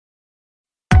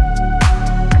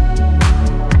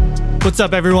What's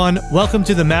up, everyone? Welcome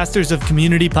to the Masters of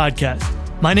Community podcast.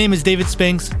 My name is David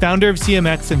Spinks, founder of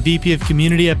CMX and VP of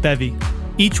Community at Bevy.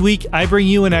 Each week, I bring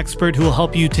you an expert who will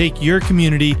help you take your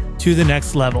community to the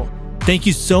next level. Thank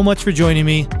you so much for joining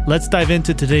me. Let's dive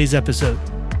into today's episode.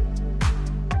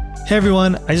 Hey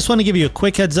everyone, I just want to give you a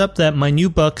quick heads up that my new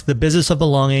book, The Business of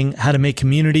Belonging: How to Make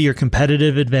Community Your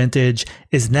Competitive Advantage,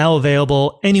 is now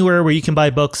available anywhere where you can buy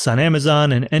books, on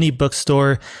Amazon and any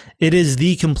bookstore. It is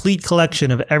the complete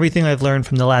collection of everything I've learned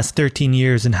from the last 13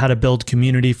 years in how to build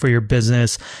community for your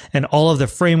business and all of the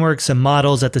frameworks and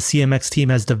models that the CMX team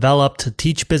has developed to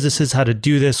teach businesses how to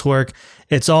do this work.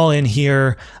 It's all in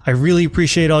here. I really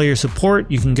appreciate all your support.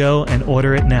 You can go and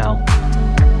order it now.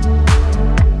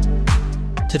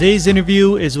 Today's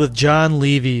interview is with John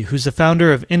Levy, who's the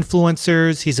founder of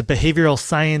Influencers. He's a behavioral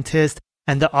scientist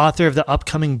and the author of the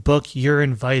upcoming book, You're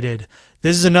Invited.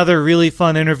 This is another really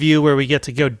fun interview where we get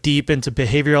to go deep into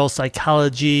behavioral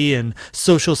psychology and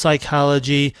social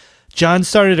psychology. John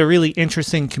started a really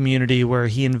interesting community where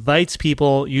he invites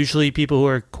people, usually people who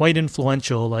are quite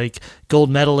influential, like gold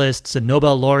medalists and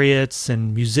Nobel laureates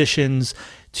and musicians,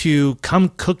 to come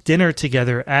cook dinner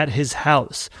together at his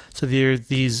house. So there are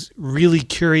these really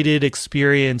curated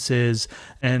experiences,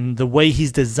 and the way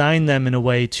he's designed them in a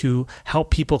way to help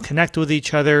people connect with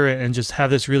each other and just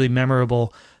have this really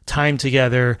memorable time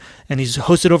together. And he's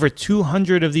hosted over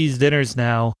 200 of these dinners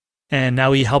now. And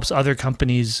now he helps other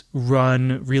companies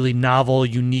run really novel,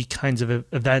 unique kinds of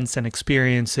events and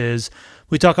experiences.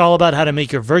 We talk all about how to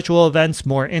make your virtual events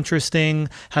more interesting,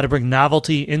 how to bring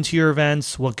novelty into your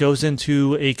events, what goes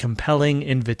into a compelling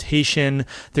invitation.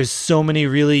 There's so many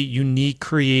really unique,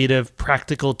 creative,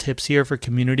 practical tips here for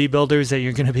community builders that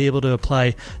you're going to be able to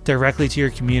apply directly to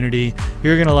your community.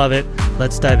 You're going to love it.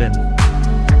 Let's dive in.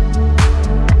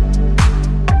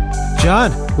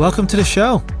 John, welcome to the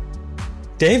show.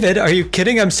 David, are you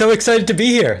kidding? I'm so excited to be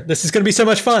here. This is going to be so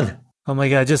much fun. Oh my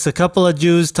God, just a couple of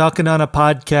Jews talking on a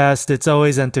podcast. It's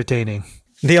always entertaining.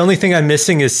 The only thing I'm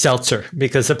missing is seltzer,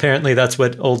 because apparently that's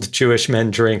what old Jewish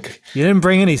men drink. You didn't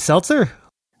bring any seltzer?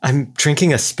 I'm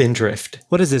drinking a Spindrift.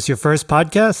 What is this, your first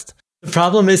podcast? The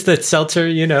problem is that seltzer,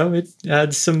 it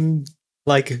adds some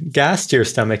gas to your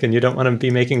stomach, and you don't want to be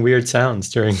making weird sounds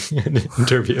during an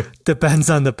interview. Depends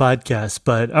on the podcast,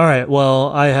 but all right.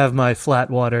 Well, I have my flat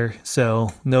water,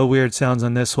 so no weird sounds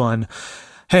on this one.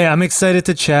 Hey, I'm excited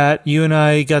to chat. You and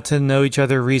I got to know each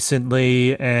other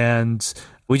recently, and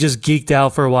we just geeked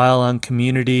out for a while on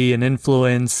community and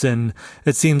influence, and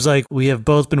it seems like we have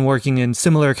both been working in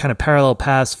similar kind of parallel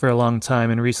paths for a long time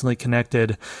and recently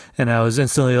connected. And I was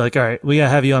instantly like, all right, we got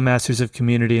to have you on Masters of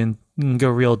Community and go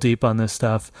real deep on this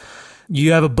stuff.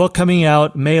 You have a book coming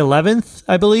out May 11th,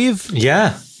 I believe?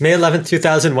 Yeah, May 11th,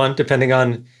 2001, depending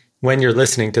on when you're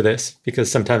listening to this,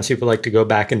 because sometimes people like to go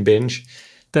back and binge.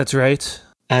 That's right.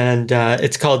 And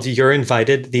it's called You're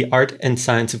Invited: The Art and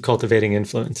Science of Cultivating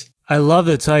Influence. I love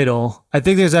the title. I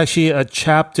think there's actually a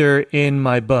chapter in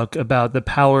my book about the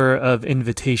power of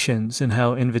invitations and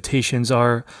how invitations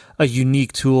are a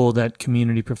unique tool that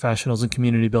community professionals and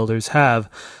community builders have.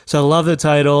 So I love the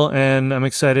title, and I'm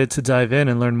excited to dive in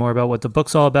and learn more about what the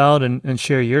book's all about and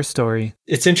share your story.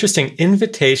 It's interesting.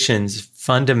 Invitations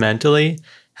fundamentally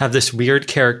have this weird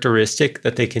characteristic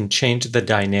that they can change the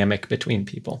dynamic between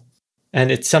people. And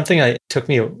it's something it took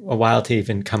me a while to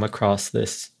even come across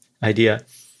this idea.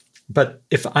 But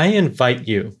if I invite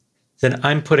you, then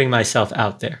I'm putting myself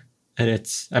out there, and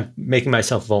I'm making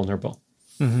myself vulnerable.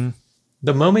 Mm-hmm.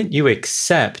 The moment you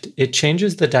accept, it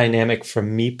changes the dynamic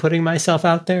from me putting myself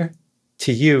out there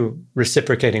to you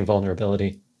reciprocating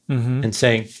vulnerability and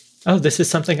saying, oh, this is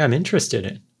something I'm interested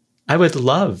in. I would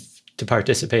love to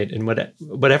participate in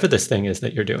whatever this thing is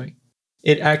that you're doing.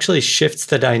 It actually shifts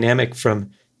the dynamic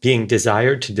from being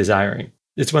desired to desiring.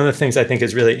 It's one of the things I think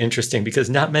is really interesting, because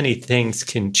not many things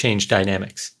can change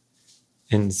dynamics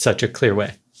in such a clear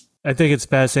way. I think it's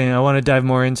fascinating. I want to dive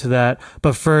more into that.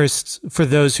 But first, for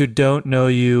those who don't know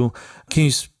you, can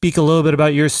you speak a little bit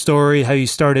about your story, how you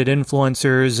started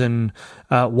Influencers, and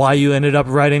why you ended up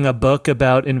writing a book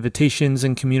about invitations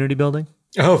and community building?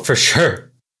 Oh, for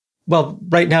sure. Well,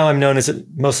 right now I'm known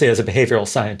mostly as a behavioral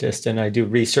scientist, and I do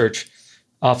research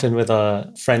often with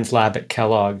a friend's lab at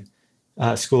Kellogg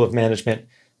School of Management.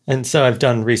 And so I've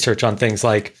done research on things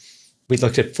like, we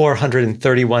looked at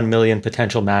 431 million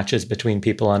potential matches between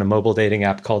people on a mobile dating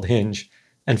app called Hinge,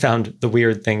 and found the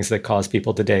weird things that cause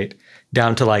people to date,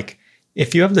 down to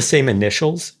if you have the same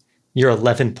initials, you're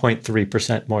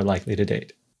 11.3% more likely to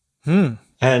date.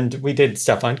 And we did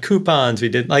stuff on coupons. We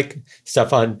did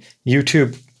stuff on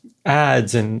YouTube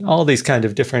ads and all these kind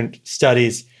of different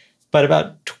studies. But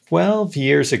about 12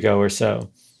 years ago or so,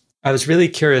 I was really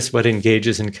curious what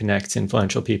engages and connects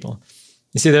influential people.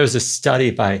 You see, there was a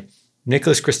study by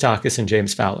Nicholas Christakis and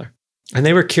James Fowler, and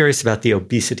they were curious about the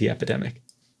obesity epidemic.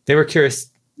 They were curious,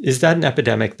 is that an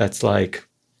epidemic that's like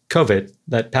COVID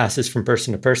that passes from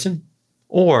person to person?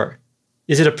 Or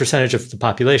is it a percentage of the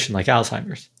population like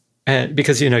Alzheimer's? And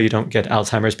because, you don't get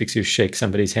Alzheimer's because you shake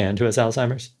somebody's hand who has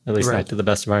Alzheimer's, at least not to the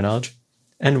best of our knowledge.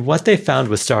 And what they found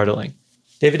was startling.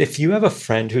 David, if you have a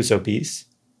friend who's obese,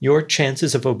 your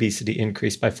chances of obesity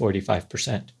increase by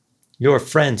 45%. Your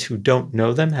friends who don't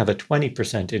know them have a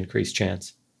 20% increased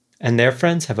chance, and their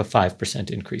friends have a 5%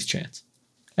 increased chance.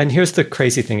 And here's the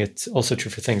crazy thing. It's also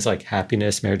true for things like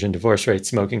happiness, marriage and divorce rates,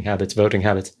 smoking habits, voting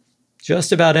habits.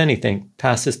 Just about anything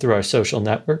passes through our social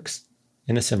networks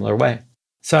in a similar way.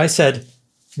 So I said,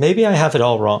 maybe I have it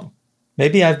all wrong.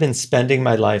 Maybe I've been spending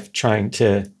my life trying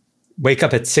to wake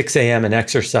up at 6 a.m. and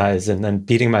exercise and then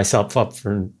beating myself up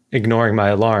for ignoring my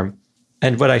alarm.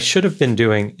 And what I should have been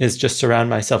doing is just surround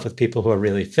myself with people who are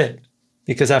really fit.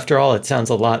 Because after all, it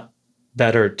sounds a lot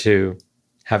better to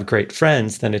have great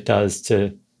friends than it does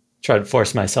to try to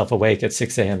force myself awake at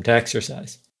 6 a.m. to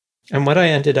exercise. And what I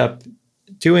ended up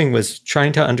doing was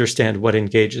trying to understand what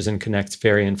engages and connects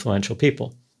very influential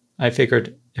people. I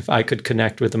figured if I could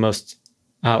connect with the most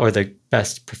or the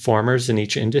best performers in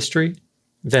each industry,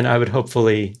 then I would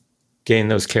hopefully gain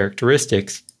those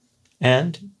characteristics.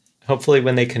 And hopefully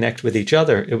when they connect with each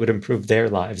other, it would improve their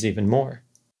lives even more.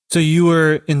 So you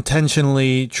were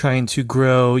intentionally trying to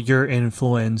grow your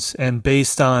influence, and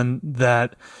based on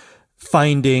that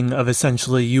finding of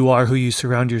essentially you are who you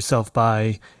surround yourself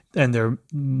by, and there are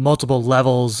multiple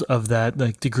levels of that,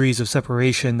 like degrees of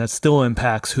separation that still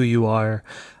impacts who you are.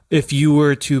 If you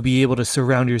were to be able to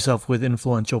surround yourself with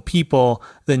influential people,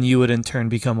 then you would in turn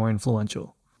become more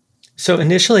influential. So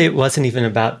initially, it wasn't even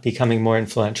about becoming more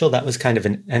influential. That was kind of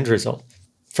an end result.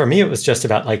 For me, it was just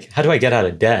about how do I get out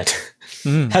of debt?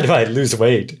 How do I lose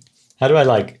weight? How do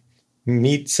I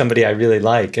meet somebody I really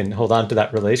like and hold on to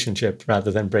that relationship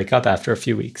rather than break up after a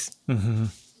few weeks? Mm-hmm.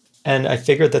 And I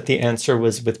figured that the answer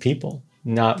was with people,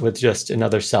 not with just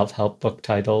another self-help book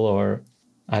title or,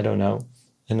 I don't know,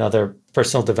 another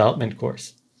personal development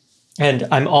course. And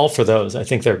I'm all for those. I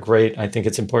think they're great. I think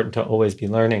it's important to always be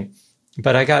learning.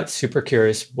 But I got super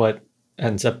curious what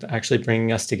ends up actually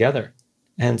bringing us together.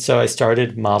 And so I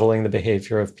started modeling the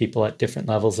behavior of people at different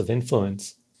levels of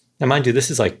influence. Now, mind you, this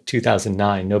is like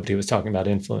 2009. Nobody was talking about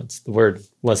influence. The word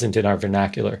wasn't in our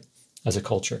vernacular as a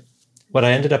culture. What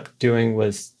I ended up doing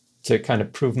was to kind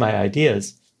of prove my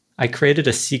ideas. I created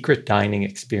a secret dining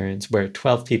experience where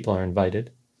 12 people are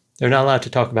invited. They're not allowed to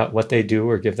talk about what they do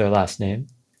or give their last name.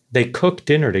 They cook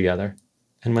dinner together.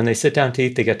 And when they sit down to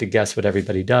eat, they get to guess what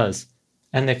everybody does.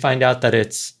 And they find out that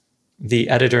it's the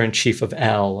editor-in-chief of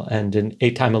Elle and an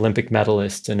 8-time Olympic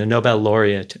medalist and a Nobel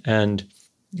laureate and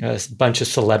a bunch of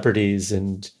celebrities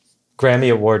and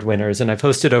Grammy Award winners. And I've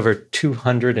hosted over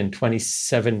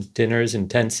 227 dinners in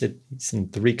 10 cities in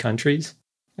 3 countries.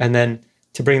 And then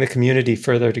to bring the community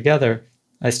further together,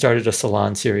 I started a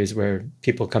salon series where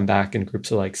people come back in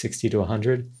groups of 60 to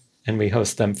 100, and we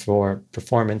host them for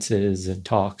performances and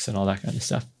talks and all that kind of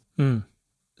stuff.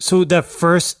 So that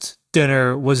first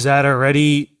dinner, was that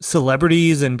already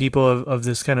celebrities and people of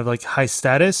this kind of high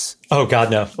status? Oh,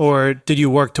 God, no. Or did you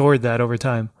work toward that over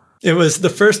time? It was the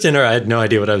first dinner. I had no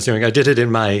idea what I was doing. I did it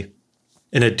in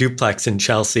a duplex in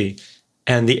Chelsea,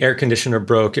 and the air conditioner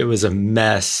broke. It was a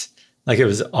mess. It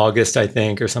was August, I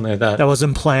think, or something like that. That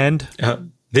wasn't planned?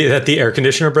 The air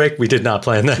conditioner break? We did not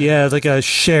plan that. Yeah, like a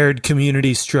shared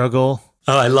community struggle.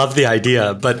 Oh, I love the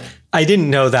idea, but I didn't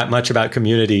know that much about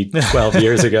community 12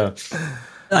 years ago.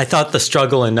 I thought the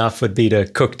struggle enough would be to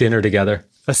cook dinner together.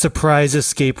 A surprise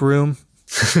escape room.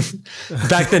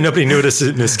 Back then, nobody knew what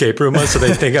an escape room was, so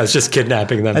they think I was just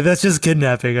kidnapping them. That's just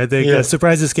kidnapping. I think a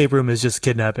surprise escape room is just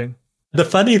kidnapping. The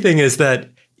funny thing is that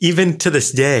even to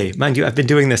this day, mind you, I've been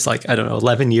doing this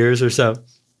 11 years or so.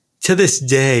 To this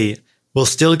day, we'll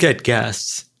still get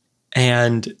guests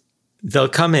and they'll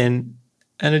come in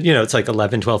and, it's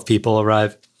 11, 12 people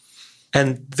arrive.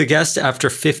 And the guest, after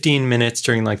 15 minutes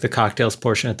during the cocktails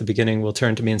portion at the beginning, will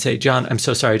turn to me and say, "John, I'm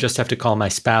so sorry. I just have to call my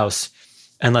spouse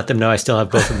and let them know I still have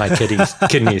both of my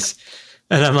kidneys."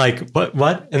 And I'm like,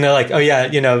 what? And they're like, "Oh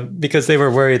yeah, because they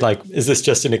were worried, is this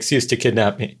just an excuse to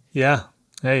kidnap me?" Yeah.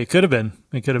 Hey, it could have been.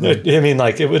 It could have been. I mean,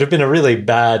 it would have been a really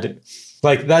bad,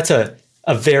 that's a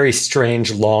very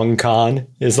strange long con,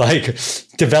 is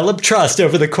develop trust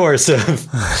over the course of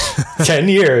 10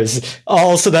 years,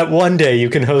 all so that one day you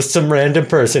can host some random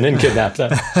person and kidnap them.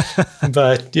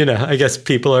 But, I guess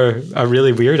people are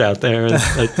really weird out there, and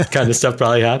that kind of stuff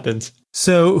probably happens.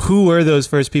 So who were those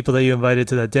first people that you invited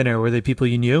to that dinner? Were they people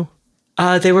you knew?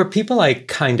 They were people I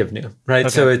kind of knew, right?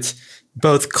 Okay. So it's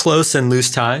both close and loose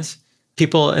ties.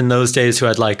 People in those days who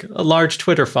had like a large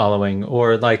Twitter following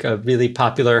or like a really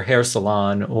popular hair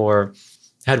salon or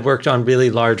had worked on really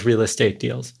large real estate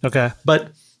deals. Okay.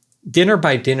 But dinner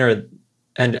by dinner,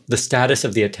 and the status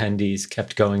of the attendees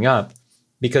kept going up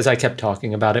because I kept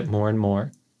talking about it more and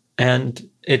more. And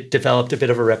it developed a bit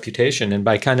of a reputation. And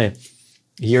by kind of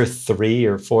year 3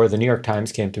 or 4, the New York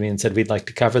Times came to me and said, we'd like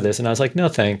to cover this. And I was like, no,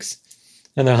 thanks.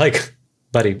 And they're like,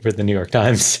 buddy, we're the New York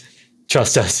Times.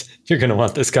 Trust us. You're going to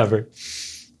want this covered.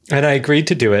 And I agreed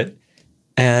to do it.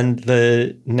 And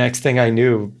the next thing I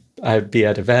knew, I'd be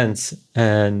at events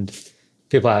and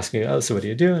people ask me, oh, so what do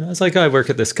you do? And I was like, oh, I work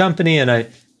at this company and I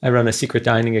run a secret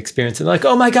dining experience. And they're like,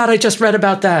 oh my God, I just read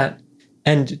about that.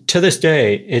 And to this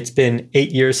day, it's been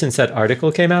 8 years since that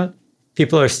article came out.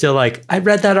 People are still like, I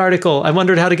read that article. I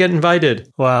wondered how to get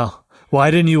invited. Wow. Why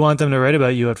didn't you want them to write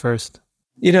about you at first?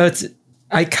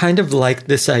 I kind of like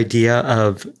this idea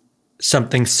of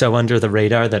something so under the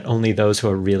radar that only those who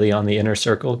are really on the inner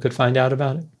circle could find out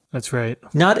about it. That's right.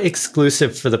 Not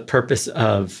exclusive for the purpose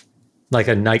of like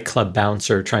a nightclub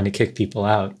bouncer trying to kick people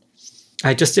out.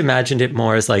 I just imagined it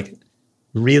more as like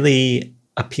really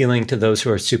appealing to those who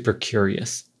are super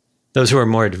curious, those who are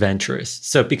more adventurous.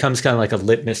 So it becomes kind of like a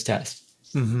litmus test.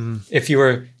 Mm-hmm. If you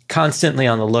were constantly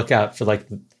on the lookout for like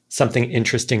something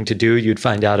interesting to do, you'd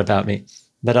find out about me.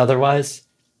 But otherwise,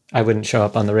 I wouldn't show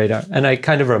up on the radar. And I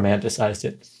kind of romanticized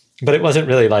it. But it wasn't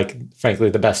really like, frankly,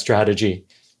 the best strategy.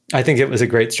 I think it was a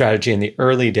great strategy in the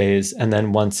early days. And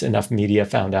then once enough media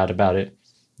found out about it,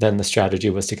 then the strategy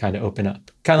was to kind of open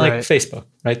up. Kind of like Facebook,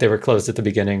 right? They were closed at the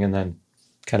beginning and then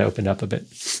kind of opened up a bit.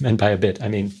 And by a bit, I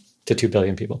mean to 2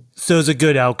 billion people. So it's a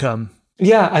good outcome.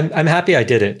 Yeah, I'm happy I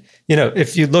did it.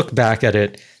 If you look back at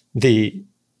it,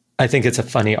 I think it's a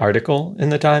funny article in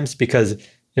the Times because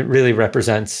it really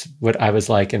represents what I was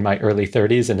like in my early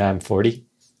 30s and now I'm 40.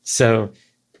 So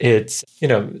it's,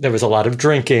 there was a lot of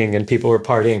drinking and people were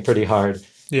partying pretty hard.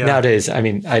 Yeah. Nowadays, I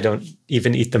mean, I don't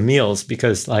even eat the meals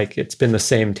because like it's been the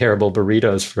same terrible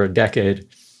burritos for a decade.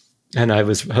 And I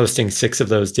was hosting 6 of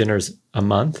those dinners a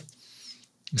month.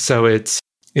 So it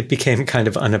became kind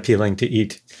of unappealing to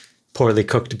eat poorly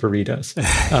cooked burritos.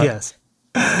 Yes.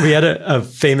 We had a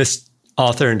famous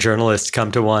author and journalist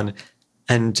come to one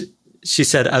and she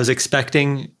said, I was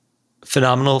expecting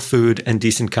phenomenal food and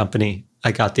decent company.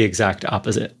 I got the exact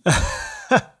opposite.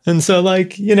 And so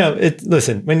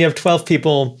listen, when you have 12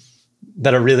 people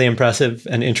that are really impressive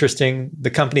and interesting, the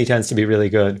company tends to be really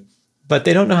good, but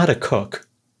they don't know how to cook.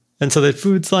 And so the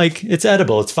food's like, it's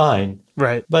edible, it's fine.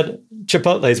 Right. But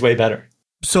Chipotle is way better.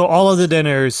 So all of the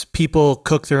dinners, people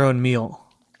cook their own meal.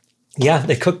 Yeah,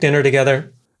 they cook dinner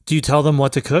together. Do you tell them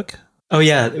what to cook? Oh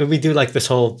yeah, we do like this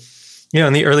whole,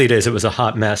 in the early days, it was a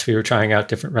hot mess. We were trying out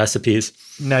different recipes.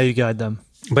 Now you guide them.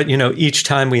 But, each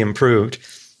time we improved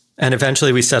and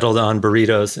eventually we settled on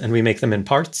burritos and we make them in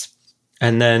parts.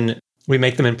 And then we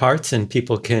make them in parts and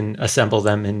people can assemble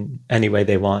them in any way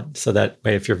they want. So that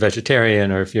way, if you're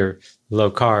vegetarian or if you're low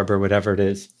carb or whatever it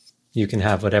is, you can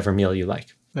have whatever meal you like.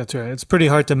 That's right. It's pretty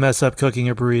hard to mess up cooking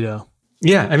a burrito.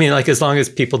 Yeah. I mean, as long as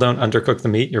people don't undercook the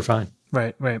meat, you're fine.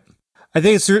 Right. I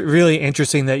think it's really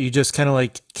interesting that you just kind of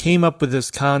came up with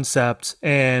this concept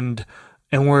and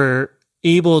were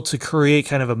able to create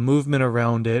kind of a movement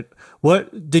around it.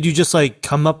 What did you just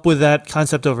come up with that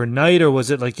concept overnight, or was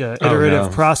it like an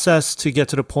iterative process to get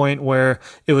to the point where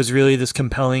it was really this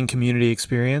compelling community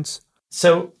experience?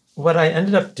 So what I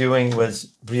ended up doing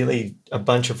was really a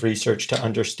bunch of research to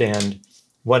understand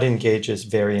what engages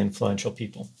very influential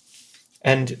people.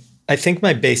 And I think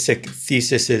my basic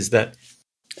thesis is that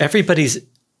everybody's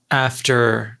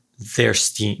after their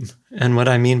steam. And what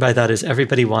I mean by that is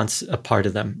everybody wants a part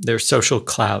of them, their social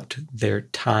clout, their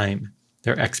time,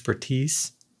 their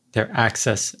expertise, their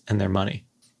access, and their money.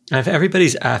 And if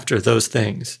everybody's after those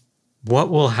things, what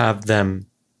will have them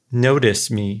notice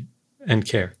me and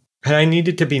care? And I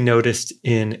needed to be noticed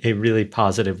in a really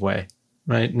positive way,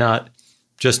 right? Not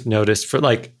just noticed for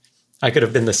I could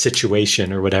have been the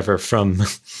Situation or whatever from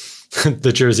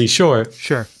the Jersey Shore.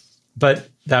 Sure. But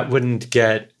that wouldn't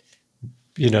get,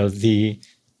 the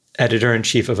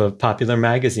editor-in-chief of a popular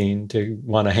magazine to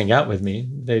want to hang out with me.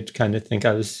 They'd kind of think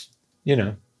I was,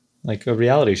 like a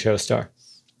reality show star.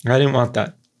 I didn't want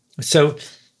that. So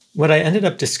what I ended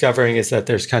up discovering is that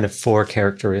there's kind of 4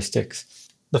 characteristics.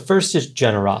 The first is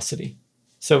generosity.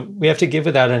 So we have to give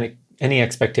without any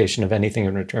expectation of anything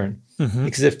in return. Mm-hmm.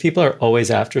 Because if people are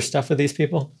always after stuff with these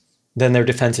people, then their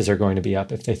defenses are going to be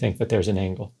up if they think that there's an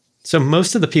angle. So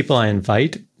most of the people I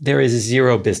invite, there is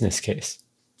 0 business case.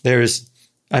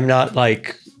 I'm not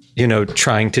like,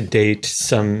 trying to date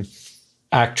some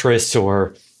actress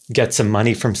or get some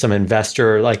money from some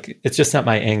investor. Like, it's just not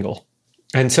my angle.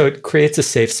 And so it creates a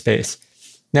safe space.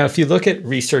 Now, if you look at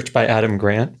research by Adam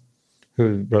Grant,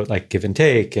 who wrote like Give and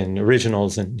Take and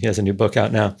Originals, and he has a new book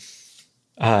out now.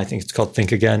 I think it's called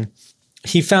Think Again.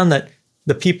 He found that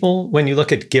the people, when you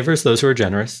look at givers, those who are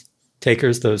generous,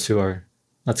 takers, those who are,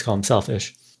 let's call them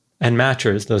selfish, and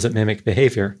matchers, those that mimic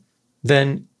behavior,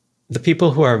 then the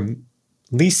people who are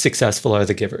least successful are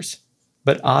the givers.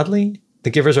 But oddly, the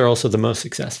givers are also the most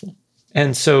successful.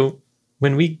 And so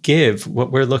when we give,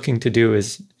 what we're looking to do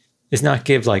is not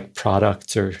give like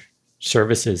products or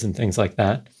services and things like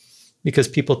that, because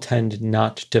people tend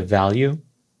not to value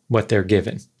what they're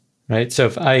given, right? So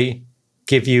if I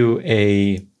give you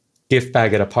a gift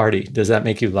bag at a party, does that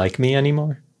make you like me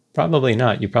anymore? Probably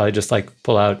not. You probably just like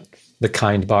pull out the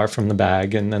kind bar from the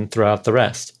bag and then throw out the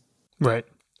rest. Right.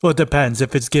 Well, it depends.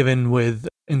 If it's given with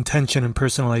intention and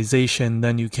personalization,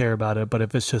 then you care about it. But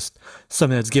if it's just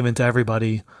something that's given to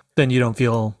everybody, then you don't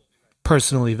feel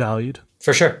personally valued.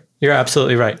 For sure. You're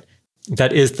absolutely right.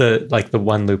 That is the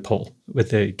one loophole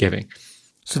with the giving.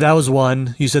 So that was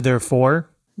one. You said there are 4.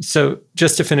 So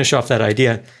just to finish off that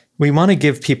idea, we want to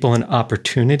give people an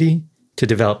opportunity to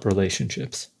develop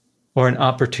relationships or an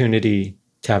opportunity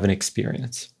to have an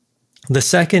experience. The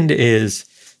second is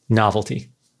novelty.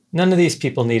 None of these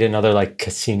people need another like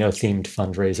casino-themed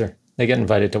fundraiser. They get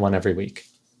invited to one every week.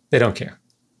 They don't care.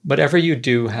 Whatever you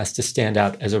do has to stand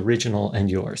out as original and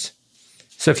yours.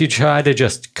 So if you try to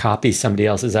just copy somebody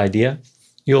else's idea,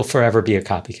 you'll forever be a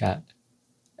copycat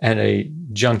and a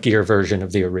junkier version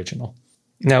of the original.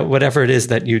 Now, whatever it is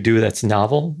that you do that's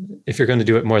novel, if you're going to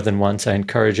do it more than once, I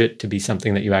encourage it to be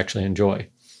something that you actually enjoy.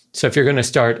 So if you're going to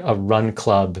start a run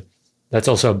club, that's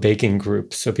also a baking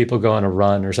group. So people go on a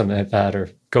run or something like that,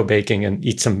 or go baking and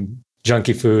eat some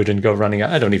junky food and go running out.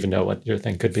 I don't even know what your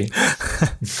thing could be.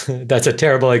 That's a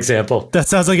terrible example. That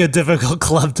sounds like a difficult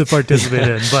club to participate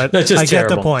in, but that's just I terrible.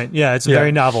 Get the point. Yeah, it's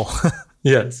very novel.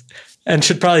 Yes. And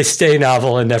should probably stay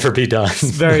novel and never be done.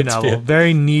 Very novel.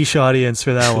 Very niche audience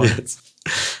for that one. Yes.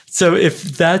 So if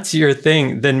that's your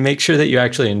thing, then make sure that you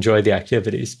actually enjoy the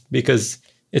activities, because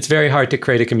it's very hard to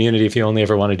create a community if you only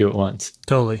ever want to do it once.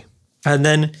 Totally. And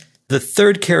then the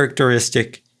third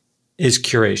characteristic is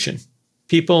curation.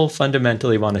 People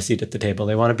fundamentally want a seat at the table.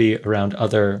 They want to be around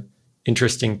other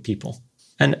interesting people.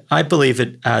 And I believe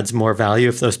it adds more value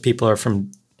if those people are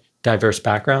from diverse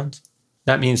backgrounds.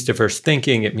 That means diverse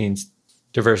thinking. It means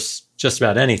diverse just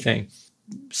about anything.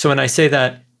 So when I say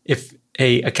that, if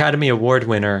a Academy Award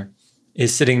winner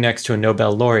is sitting next to a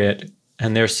Nobel laureate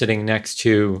and they're sitting next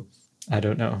to, I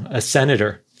don't know, a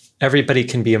senator, everybody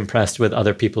can be impressed with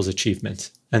other people's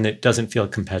achievements and it doesn't feel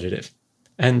competitive.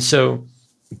 And so,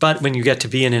 but when you get to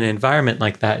be in an environment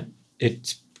like that,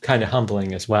 it's kind of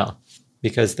humbling as well,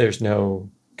 because there's no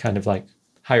kind of like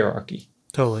hierarchy.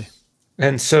 Totally.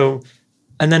 And so,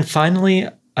 and then finally,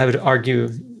 I would argue,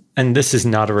 and this is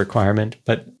not a requirement,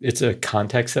 but it's a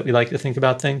context that we like to think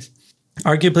about things.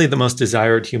 Arguably, the most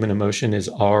desired human emotion is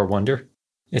awe or wonder.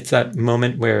 It's that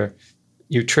moment where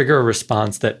you trigger a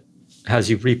response that has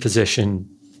you reposition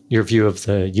your view of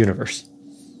the universe,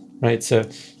 right? So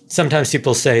sometimes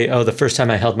people say, oh, the first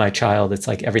time I held my child, it's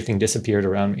like everything disappeared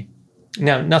around me.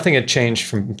 Now, nothing had changed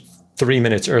from 3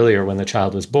 minutes earlier when the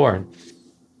child was born,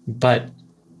 but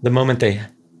the moment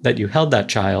that you held that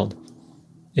child,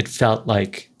 it felt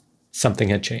like something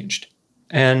had changed.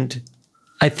 And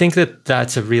I think that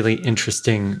that's a really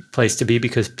interesting place to be,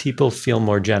 because people feel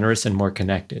more generous and more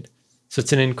connected. So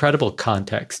it's an incredible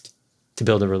context to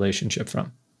build a relationship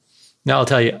from. Now, I'll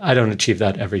tell you, I don't achieve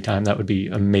that every time. That would be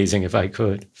amazing if I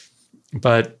could.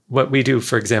 But what we do,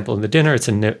 for example, in the dinner, it's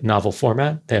a novel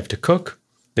format. They have to cook.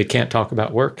 They can't talk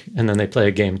about work. And then they play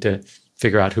a game to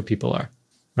figure out who people are,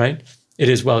 right? It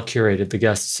is well curated. The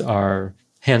guests are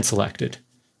hand-selected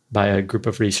by a group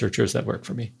of researchers that work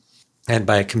for me and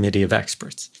by a committee of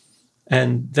experts.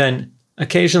 And then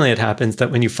occasionally it happens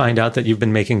that when you find out that you've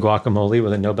been making guacamole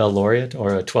with a Nobel laureate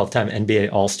or a 12-time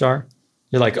NBA All-Star,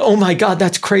 you're like, oh my God,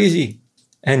 that's crazy.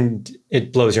 And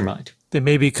it blows your mind. They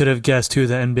maybe could have guessed who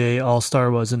the NBA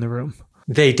All-Star was in the room.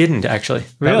 They didn't, actually.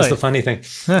 Really? That was the funny thing.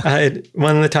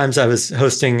 One of the times I was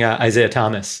hosting Isaiah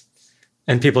Thomas,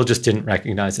 and people just didn't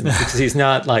recognize him because he's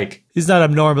not like... He's not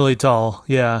abnormally tall,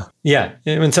 yeah. Yeah.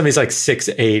 When somebody's like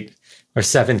 6'8" or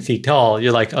 7 feet tall,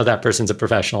 you're like, oh, that person's a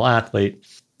professional athlete.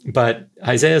 But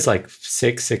Isaiah's like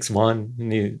 6'1",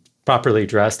 and he properly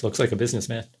dressed, looks like a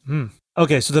businessman.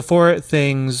 Okay, so the four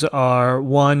things are: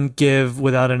 one, give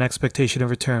without an expectation of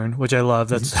return, which I love.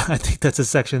 That's I think that's a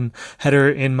section header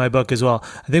in my book as well.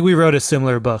 I think we wrote a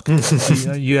similar book.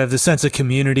 You have the sense of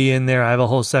community in there. I have a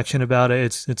whole section about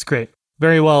it. It's great.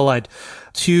 Very well aligned.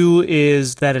 Two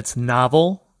is that it's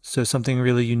novel, so something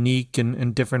really unique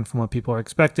and different from what people are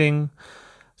expecting.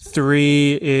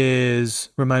 Three is,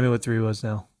 remind me what three was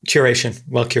now. Curation.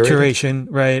 Well, curation,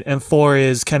 right? And four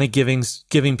is kind of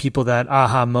giving people that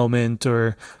aha moment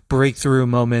or breakthrough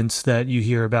moments that you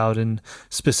hear about in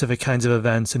specific kinds of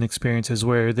events and experiences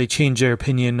where they change their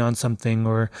opinion on something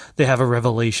or they have a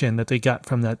revelation that they got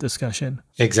from that discussion.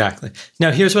 Exactly.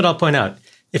 Now, here's what I'll point out.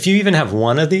 If you even have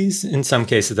one of these, in some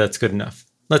cases, that's good enough.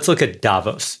 Let's look at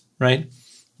Davos, right?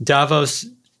 Davos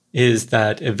is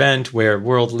that event where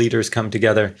world leaders come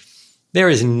together. There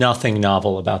is nothing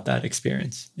novel about that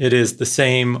experience. It is the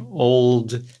same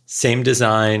old, same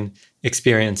design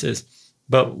experiences.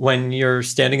 But when you're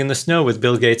standing in the snow with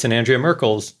Bill Gates and Andrea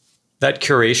Merkel, that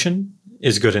curation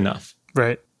is good enough.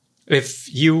 Right.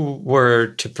 If you were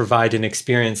to provide an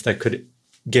experience that could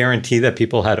guarantee that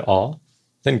people had awe,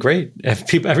 then great.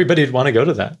 Everybody would want to go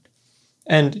to that.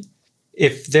 And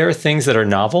if there are things that are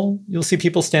novel, you'll see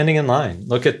people standing in line.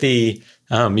 Look at the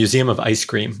Museum of Ice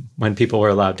Cream when people were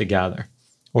allowed to gather,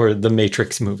 or the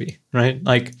Matrix movie, right?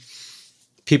 Like,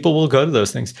 people will go to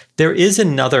those things. There is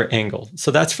another angle.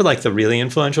 So that's for like the really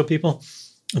influential people.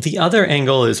 The other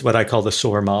angle is what I call the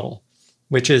SOAR model,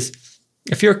 which is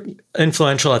if you're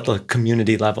influential at the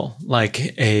community level,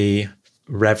 like a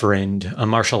reverend, a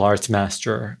martial arts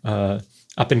master,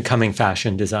 up-and-coming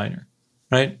fashion designer,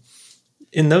 right?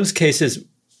 In those cases,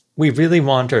 we really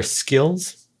want our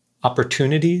skills,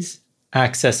 opportunities,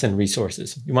 access, and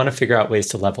resources. We want to figure out ways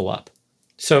to level up.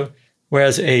 So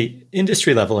whereas a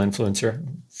industry level influencer,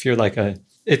 if you're like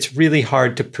it's really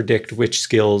hard to predict which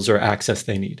skills or access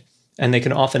they need. And they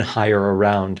can often hire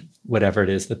around whatever it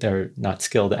is that they're not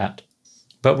skilled at.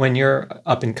 But when you're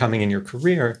up and coming in your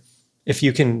career, if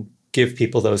you can give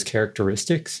people those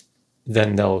characteristics,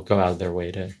 then they'll go out of their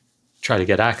way to try to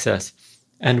get access.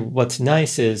 And what's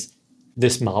nice is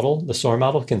this model, the SOAR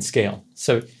model, can scale.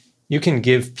 So you can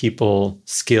give people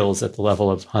skills at the level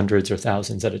of hundreds or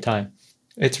thousands at a time.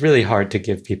 It's really hard to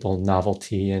give people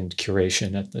novelty and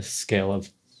curation at the scale of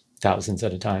thousands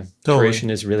at a time. Totally. Curation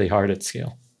is really hard at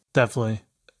scale. Definitely.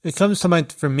 It comes to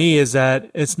mind for me is that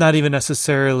it's not even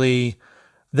necessarily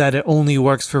that it only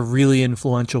works for really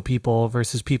influential people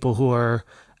versus people who are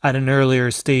at an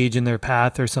earlier stage in their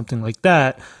path or something like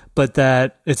that. But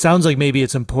that it sounds like maybe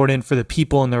it's important for the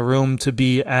people in the room to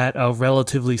be at a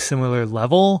relatively similar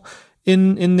level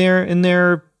in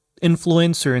their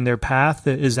influence or in their path.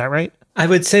 Is that right? I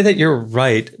would say that you're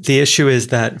right. The issue is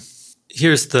that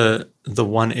here's the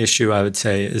one issue I would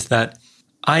say is that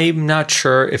I'm not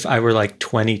sure if I were like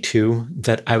 22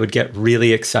 that I would get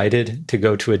really excited to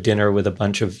go to a dinner with a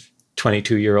bunch of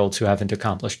 22-year-olds who haven't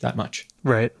accomplished that much.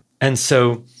 Right. And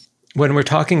so when we're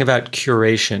talking about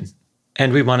curation,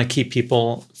 and we want to keep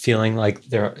people feeling like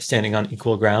they're standing on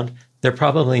equal ground, there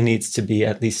probably needs to be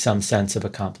at least some sense of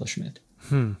accomplishment.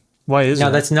 Why is that? Now,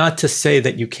 that's not to say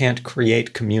that you can't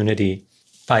create community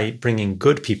by bringing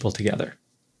good people together.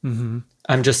 Mm-hmm.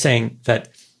 I'm just saying that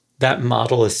that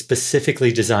model is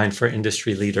specifically designed for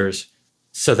industry leaders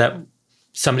so that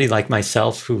somebody like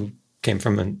myself who came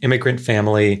from an immigrant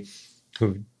family,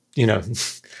 who,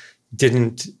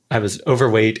 I was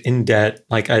overweight, in debt,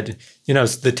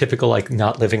 it's the typical, like,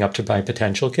 not living up to my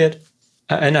potential kid.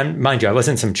 And mind you, I was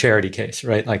in some charity case,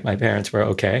 right? Like, my parents were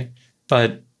okay.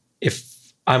 But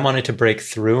if I wanted to break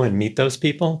through and meet those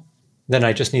people, then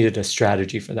I just needed a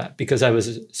strategy for that because I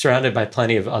was surrounded by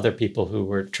plenty of other people who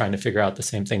were trying to figure out the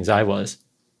same things I was,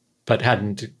 but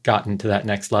hadn't gotten to that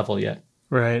next level yet.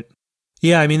 Right.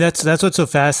 Yeah, I mean, that's what's so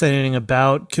fascinating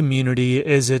about community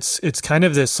is it's kind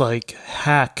of this like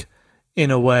hack in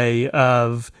a way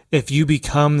of if you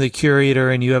become the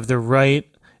curator and you have the right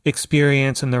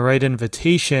experience and the right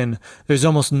invitation, there's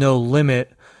almost no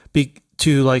limit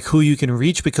to like who you can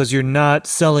reach because you're not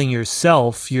selling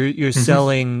yourself. You're mm-hmm.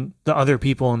 selling the other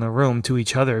people in the room to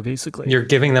each other, basically. You're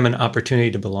giving them an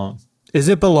opportunity to belong. Is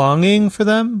it belonging for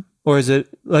them? Or is it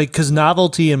like, because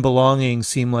novelty and belonging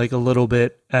seem like a little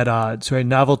bit at odds, right?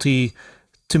 Novelty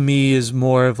to me is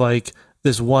more of like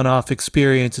this one-off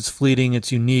experience. It's fleeting,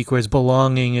 it's unique, whereas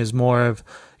belonging is more of,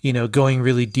 going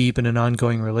really deep in an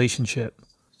ongoing relationship.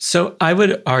 So I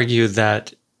would argue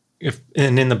that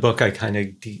and in the book, I kind of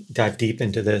dive deep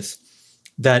into this,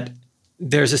 that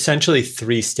there's essentially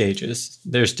 3 stages.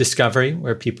 There's discovery,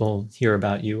 where people hear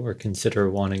about you or consider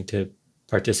wanting to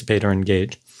participate or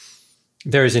engage.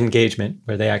 There's engagement,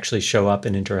 where they actually show up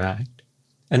and interact.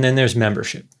 And then there's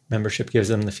membership. Membership gives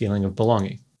them the feeling of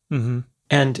belonging. Mm-hmm.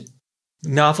 And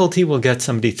novelty will get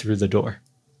somebody through the door.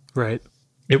 Right.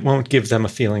 It won't give them a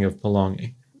feeling of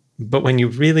belonging. But when you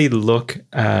really look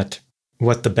at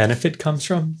what the benefit comes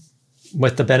from,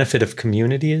 what the benefit of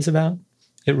community is about,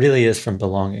 it really is from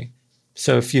belonging.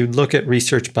 So if you look at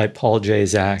research by Paul J.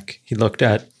 Zak,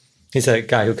 he's a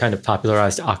guy who kind of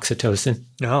popularized oxytocin,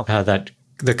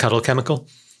 the cuddle chemical.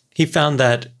 He found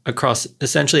that across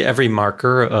essentially every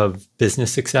marker of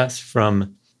business success,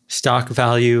 from stock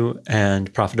value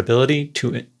and profitability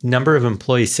to number of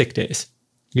employee sick days,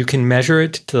 you can measure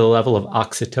it to the level of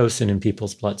oxytocin in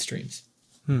people's bloodstreams,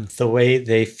 the way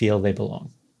they feel they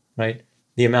belong, right?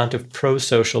 The amount of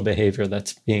pro-social behavior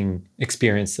that's being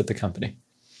experienced at the company.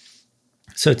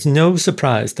 So it's no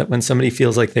surprise that when somebody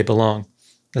feels like they belong,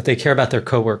 that they care about their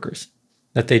coworkers,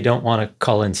 that they don't want to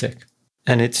call in sick.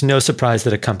 And it's no surprise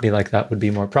that a company like that would be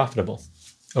more profitable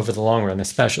over the long run,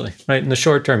 especially, right? In the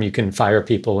short term, you can fire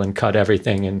people and cut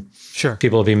everything and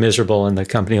people will be miserable and the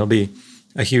company will be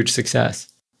a huge success.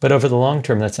 But over the long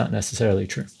term, that's not necessarily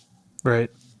true. Right.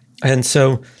 And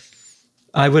so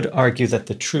I would argue that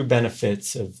the true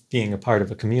benefits of being a part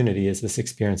of a community is this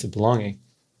experience of belonging.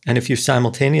 And if you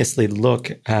simultaneously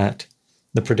look at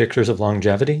the predictors of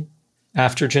longevity,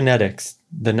 after genetics,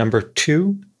 the number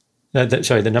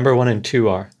one and two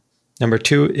are. Number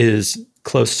two is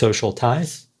close social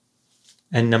ties.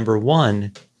 And number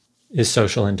one is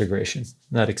social integration,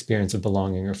 that experience of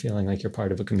belonging or feeling like you're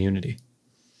part of a community.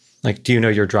 Like, do you know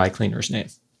your dry cleaner's name?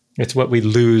 It's what we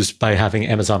lose by having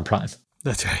Amazon Prime.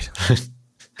 That's right.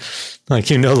 Like,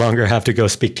 you no longer have to go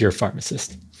speak to your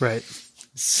pharmacist. Right.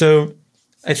 So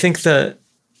I think that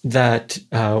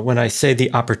when I say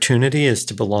the opportunity is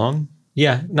to belong,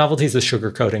 novelty is the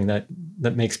sugar coating that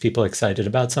makes people excited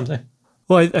about something.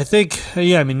 Well, I think,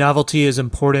 novelty is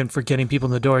important for getting people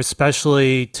in the door,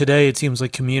 especially today. It seems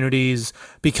like communities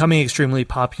becoming extremely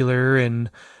popular, and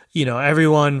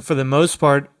everyone, for the most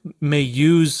part, may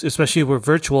use, especially if we're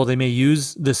virtual, they may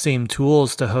use the same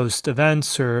tools to host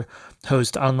events or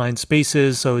host online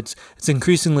spaces. So it's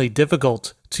increasingly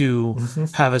difficult to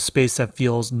have a space that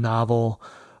feels novel.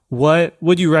 What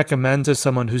would you recommend to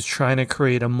someone who's trying to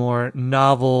create a more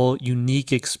novel,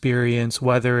 unique experience,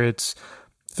 whether it's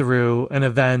through an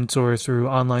event or through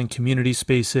online community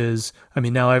spaces? I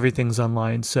mean, now everything's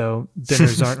online, so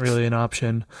dinners aren't really an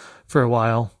option for a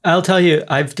while. I'll tell you,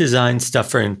 I've designed stuff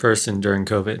for in-person during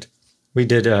COVID. We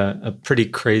did a pretty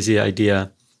crazy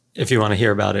idea, if you want to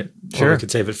hear about it. Sure. Or we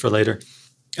could save it for later.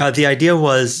 The idea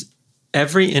was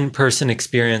every in-person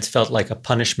experience felt like a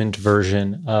punishment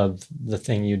version of the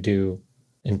thing you do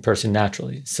in person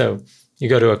naturally. So you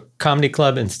go to a comedy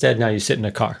club, instead now you sit in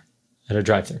a car at a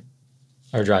drive-thru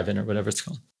or drive-in or whatever it's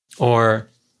called. Or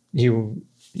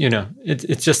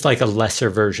it's just like a lesser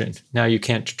version. Now you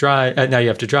can't drive. Now you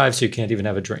have to drive, so you can't even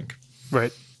have a drink.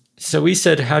 Right. So we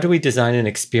said, how do we design an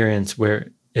experience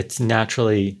where it's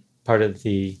naturally part of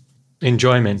the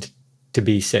enjoyment to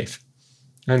be safe?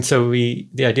 And so the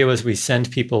idea was we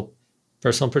send people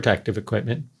personal protective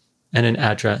equipment and an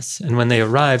address. And when they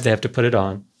arrive, they have to put it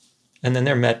on. And then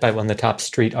they're met by one of the top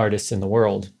street artists in the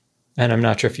world. And I'm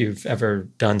not sure if you've ever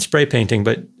done spray painting,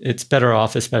 but it's better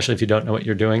off, especially if you don't know what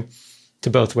you're doing, to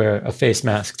both wear a face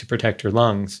mask to protect your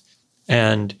lungs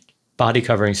and body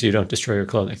covering so you don't destroy your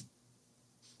clothing.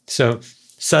 So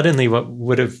suddenly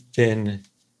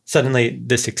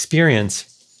this experience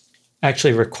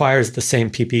actually requires the same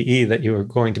PPE that you are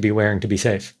going to be wearing to be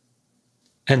safe.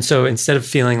 And so instead of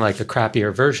feeling like a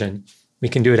crappier version, we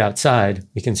can do it outside,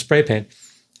 we can spray paint.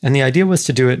 And the idea was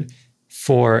to do it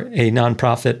for a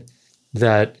nonprofit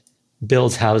that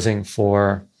builds housing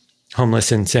for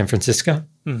homeless in San Francisco.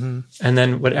 Mm-hmm. And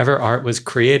then whatever art was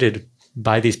created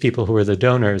by these people who were the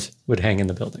donors would hang in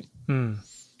the building. Mm.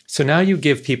 So now you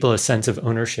give people a sense of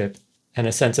ownership and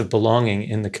a sense of belonging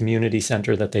in the community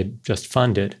center that they just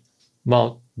funded,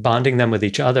 while bonding them with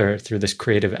each other through this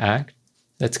creative act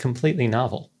that's completely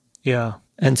novel. Yeah.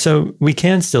 And so we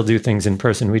can still do things in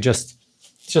person. It's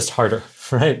just harder,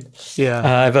 right? Yeah.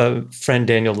 I have a friend,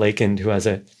 Daniel Lakeland, who has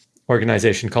an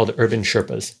organization called Urban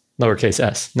Sherpas, lowercase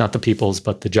s, not the people's,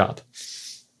 but the job.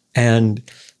 And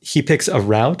he picks a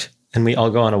route and we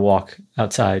all go on a walk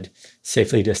outside,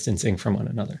 safely distancing from one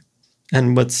another.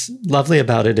 And what's lovely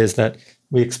about it is that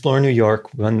we explore New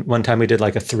York. One time we did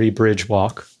like a 3-bridge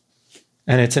walk.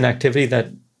 And it's an activity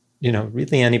that,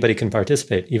 really anybody can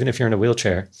participate. Even if you're in a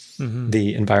wheelchair,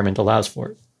 the environment allows for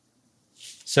it.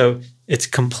 So it's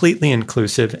completely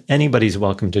inclusive. Anybody's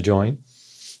welcome to join.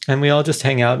 And we all just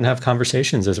hang out and have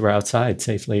conversations as we're outside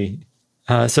safely.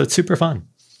 So it's super fun.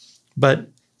 But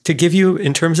To give you,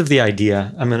 in terms of the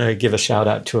idea, I'm going to give a shout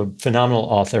out to a phenomenal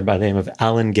author by the name of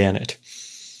Alan Gannett.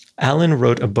 Alan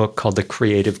wrote a book called The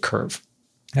Creative Curve.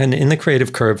 And in The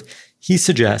Creative Curve, he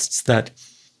suggests that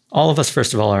all of us,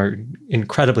 first of all, are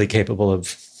incredibly capable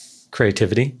of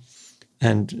creativity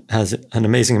and has an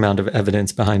amazing amount of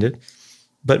evidence behind it.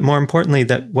 But more importantly,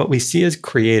 that what we see as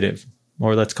creative,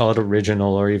 or let's call it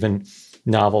original or even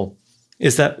novel,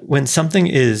 is that when something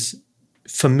is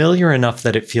familiar enough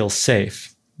that it feels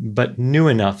safe, but new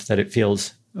enough that it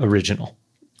feels original.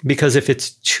 Because if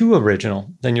it's too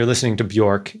original, then you're listening to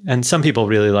Bjork, and some people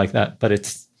really like that, but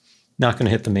it's not going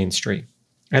to hit the mainstream.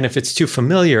 And if it's too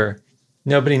familiar,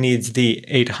 nobody needs the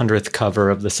 800th cover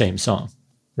of the same song,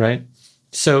 right?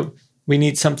 So we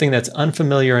need something that's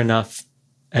unfamiliar enough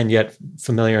and yet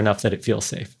familiar enough that it feels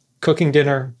safe. Cooking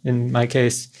dinner, in my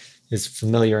case, is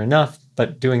familiar enough,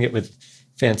 but doing it with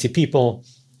fancy people,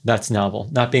 that's novel.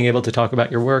 Not being able to talk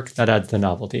about your work, that adds the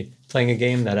novelty. Playing a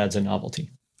game, that adds a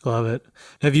novelty. Love it.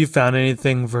 Have you found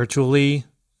anything virtually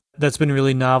that's been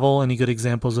really novel? Any good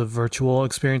examples of virtual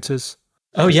experiences?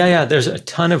 Oh, yeah. There's a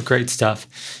ton of great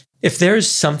stuff. If there's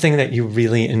something that you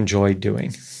really enjoy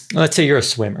doing, let's say you're a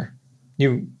swimmer,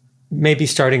 you maybe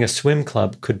starting a swim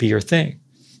club could be your thing,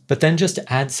 but then just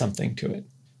add something to it,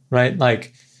 right?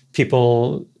 Like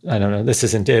people, I don't know, this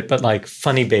isn't it, but like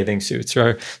funny bathing suits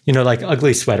or, like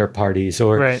ugly sweater parties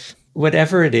or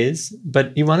whatever it is,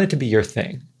 but you want it to be your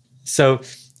thing. So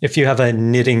if you have a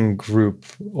knitting group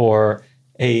or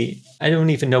I don't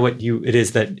even know what it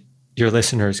is that your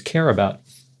listeners care about,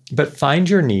 but find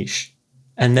your niche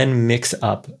and then mix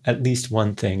up at least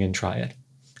one thing and try it.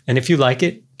 And if you like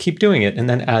it, keep doing it and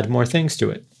then add more things to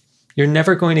it. You're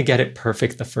never going to get it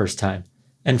perfect the first time.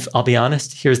 And I'll be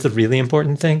honest, here's the really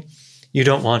important thing. You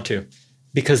don't want to,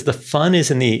 because the fun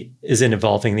is in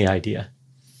evolving the idea.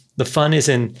 The fun is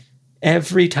in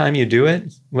every time you do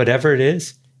it, whatever it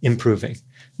is, improving.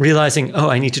 Realizing,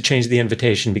 I need to change the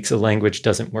invitation because the language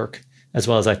doesn't work as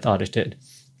well as I thought it did.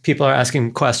 People are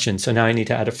asking questions, so now I need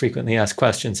to add a frequently asked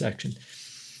questions section.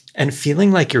 And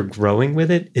feeling like you're growing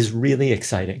with it is really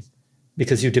exciting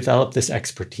because you develop this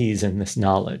expertise and this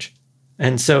knowledge.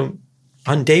 And so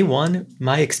on day one,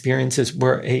 my experiences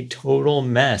were a total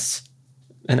mess.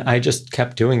 And I just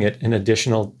kept doing it an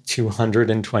additional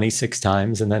 226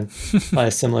 times and then by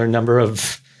a similar number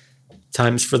of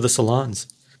times for the salons.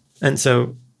 And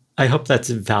so I hope that's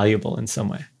valuable in some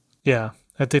way. Yeah,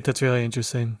 I think that's really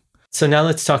interesting. So now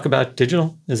let's talk about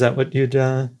digital. Is that what you'd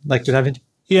like to dive into?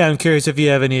 Yeah, I'm curious if you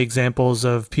have any examples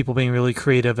of people being really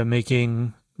creative and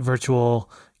making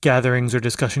virtual gatherings or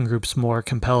discussion groups more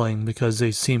compelling because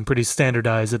they seem pretty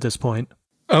standardized at this point.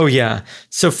 Oh, yeah.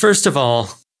 So first of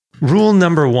all, rule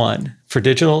number one for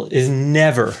digital is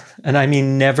never, and I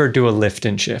mean never, do a lift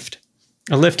and shift.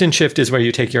 A lift and shift is where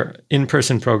you take your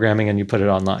in-person programming and you put it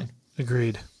online.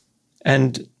 Agreed.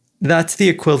 And that's the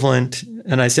equivalent,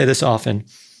 and I say this often,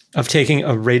 of taking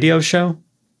a radio show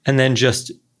and then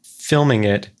just filming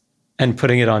it and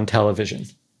putting it on television.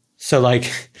 So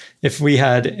like if we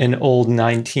had an old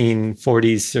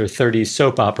 1940s or 30s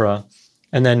soap opera,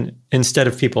 and then instead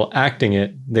of people acting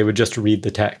it, they would just read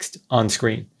the text on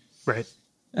screen. Right.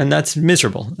 And that's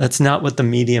miserable. That's not what the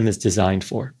medium is designed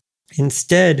for.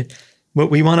 Instead,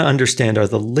 what we want to understand are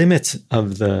the limits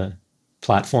of the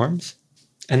platforms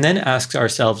and then ask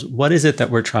ourselves, what is it that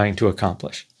we're trying to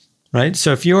accomplish? Right?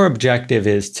 So if your objective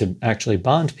is to actually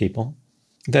bond people,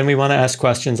 then we want to ask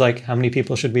questions like, how many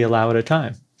people should we allow at a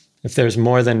time? If there's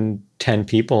more than 10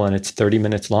 people and it's 30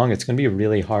 minutes long, it's going to be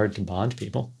really hard to bond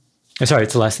people. Sorry,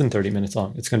 it's less than 30 minutes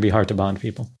long. It's going to be hard to bond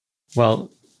people.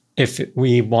 Well, if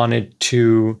we wanted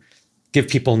to give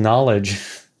people knowledge,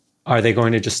 are they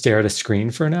going to just stare at a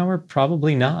screen for an hour?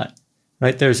 Probably not,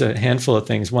 right? There's a handful of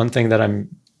things. One thing that I'm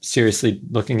seriously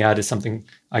looking at is something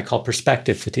I call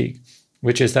perspective fatigue,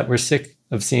 which is that we're sick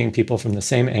of seeing people from the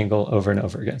same angle over and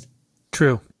over again.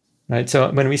 True. Right?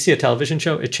 So when we see a television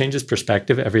show, it changes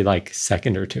perspective every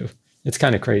second or two. It's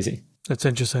kind of crazy. That's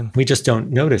interesting. We just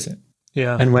don't notice it.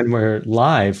 Yeah. And when we're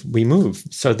live, we move.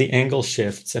 So the angle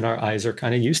shifts and our eyes are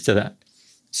kind of used to that.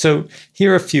 So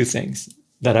here are a few things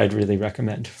that I'd really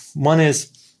recommend. One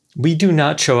is we do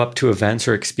not show up to events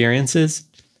or experiences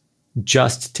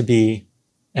just to be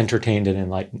entertained and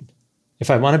enlightened. If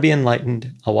I want to be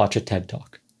enlightened, I'll watch a TED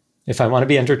Talk. If I want to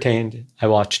be entertained, I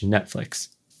watch Netflix.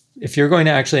 If you're going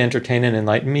to actually entertain and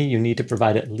enlighten me, you need to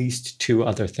provide at least two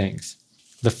other things.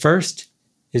 The first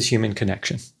is human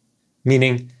connection,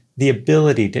 meaning the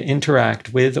ability to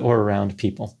interact with or around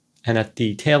people. And at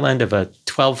the tail end of a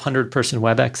 1,200 person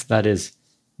WebEx, that is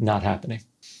not happening.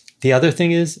 The other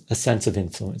thing is a sense of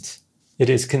influence. It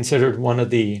is considered one of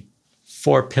the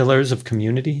 4 pillars of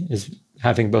community is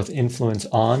having both influence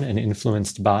on and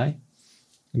influenced by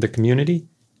the community.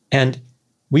 And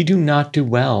we do not do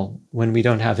well when we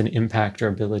don't have an impact or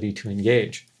ability to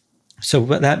engage. So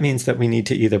what that means that we need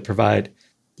to either provide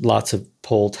lots of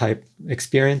poll type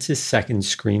experiences, second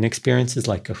screen experiences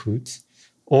like Kahoots,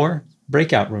 or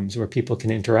breakout rooms where people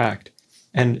can interact.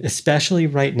 And especially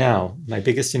right now, my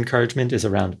biggest encouragement is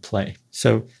around play.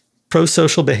 So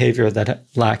pro-social behavior that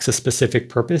lacks a specific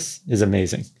purpose is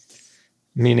amazing,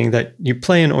 meaning that you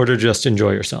play in order to just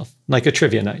enjoy yourself, like a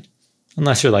trivia night.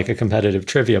 Unless you're like a competitive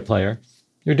trivia player,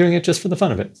 you're doing it just for the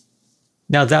fun of it.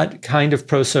 Now, that kind of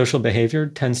pro-social behavior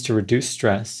tends to reduce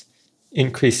stress,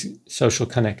 increase social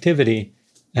connectivity,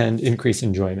 and increase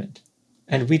enjoyment.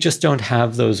 And we just don't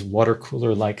have those water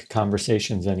cooler-like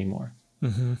conversations anymore,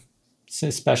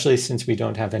 especially since we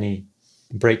don't have any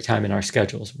break time in our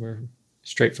schedules. We're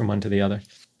straight from one to the other.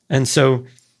 And so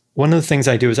one of the things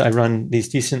I do is I run these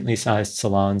decently sized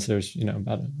salons. There's,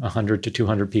 about 100 to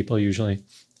 200 people usually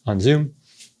on Zoom.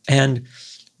 And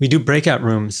we do breakout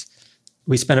rooms.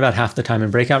 We spend about half the time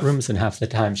in breakout rooms and half the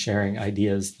time sharing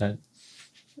ideas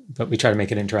but we try to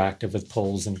make it interactive with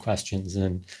polls and questions,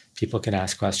 and people can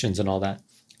ask questions and all that.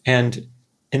 And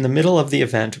in the middle of the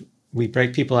event, we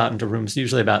break people out into rooms,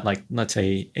 usually about let's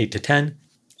say 8 to 10,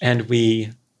 and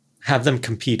we have them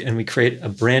compete, and we create a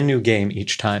brand new game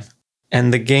each time.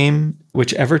 And the game,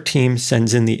 whichever team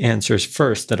sends in the answers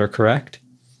first that are correct,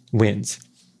 wins.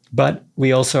 But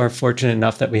we also are fortunate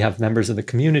enough that we have members of the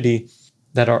community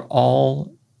that are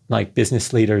all like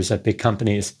business leaders at big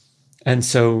companies. And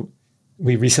so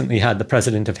we recently had the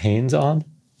president of Hanes on,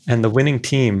 and the winning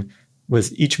team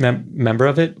was each member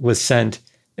of it was sent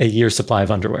a year's supply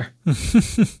of underwear.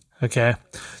 Okay.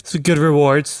 So good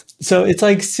rewards. So it's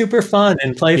like super fun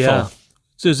and playful. Yeah.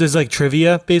 So is this like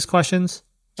trivia-based questions?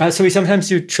 So we sometimes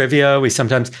do trivia. We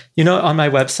sometimes, on my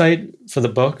website for the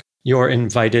book,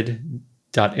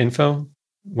 yourinvited.info,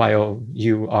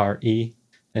 Y-O-U-R-E,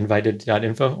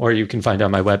 invited.info, or you can find it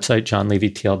on my website,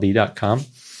 johnlevytlb.com.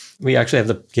 We actually have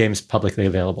the games publicly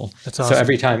available. That's awesome. So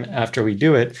every time after we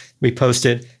do it, we post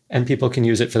it and people can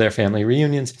use it for their family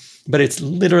reunions. But it's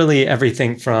literally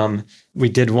everything from, we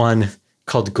did one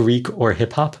called Greek or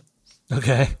Hip Hop.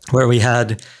 Okay. Where we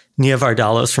had Nia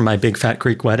Vardalos from My Big Fat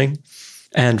Greek Wedding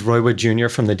and Roy Wood Jr.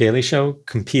 from The Daily Show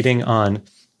competing on,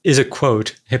 is it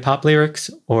quote, hip hop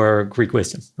lyrics or Greek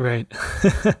wisdom? Right.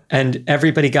 And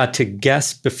everybody got to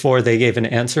guess before they gave an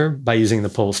answer by using the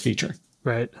polls feature.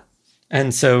 Right.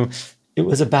 And so it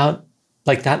was about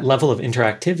like that level of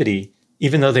interactivity,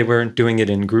 even though they weren't doing it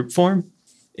in group form.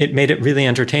 It made it really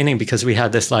entertaining because we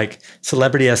had this like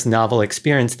celebrity-esque novel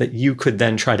experience that you could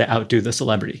then try to outdo the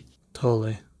celebrity.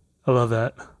 Totally. I love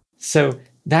that. So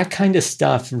that kind of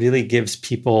stuff really gives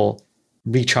people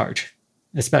recharge,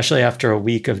 especially after a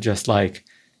week of just like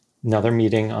another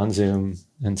meeting on Zoom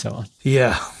and so on.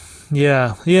 Yeah.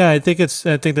 I think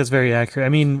that's very accurate. I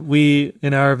mean,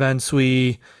 in our events,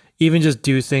 we even just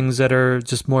do things that are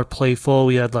just more playful.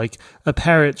 We had like a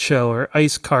parrot show or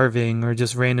ice carving or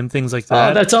just random things like that.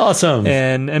 Oh, that's awesome.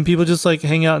 And people just like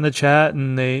hang out in the chat,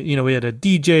 and they, we had a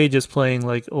DJ just playing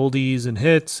like oldies and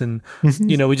hits, and,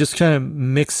 we just kind of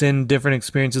mix in different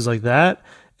experiences like that.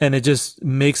 And it just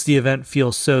makes the event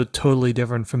feel so totally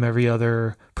different from every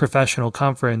other professional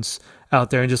conference out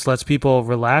there, and just lets people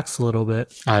relax a little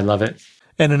bit. I love it.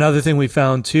 And another thing we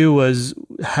found too was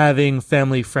having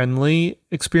family-friendly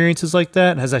experiences like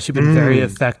that has actually been very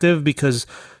effective, because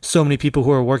so many people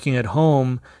who are working at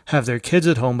home have their kids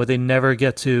at home, but they never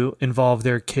get to involve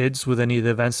their kids with any of the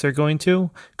events they're going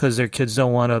to because their kids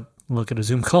don't want to look at a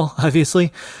Zoom call,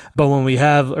 obviously. But when we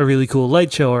have a really cool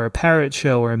light show or a parrot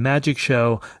show or a magic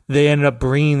show, they ended up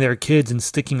bringing their kids and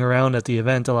sticking around at the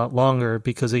event a lot longer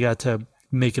because they got to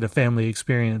make it a family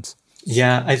experience.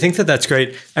 Yeah, I think that's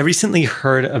great. I recently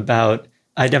heard about,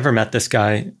 I'd never met this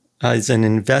guy. He's an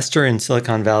investor in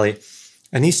Silicon Valley.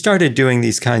 And he started doing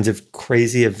these kinds of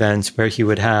crazy events where he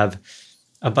would have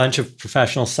a bunch of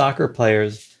professional soccer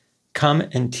players come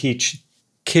and teach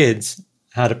kids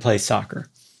how to play soccer.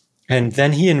 And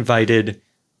then he invited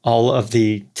all of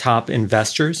the top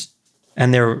investors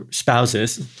and their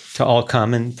spouses to all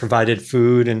come and provided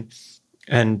food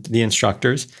and the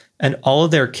instructors. And all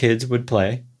of their kids would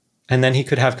play. And then he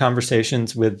could have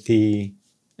conversations with the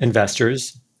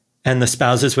investors, and the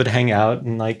spouses would hang out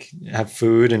and like have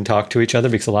food and talk to each other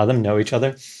because a lot of them know each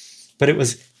other. But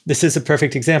this is a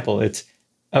perfect example. It's,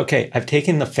 okay, I've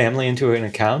taken the family into an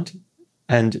account,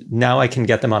 and now I can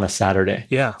get them on a Saturday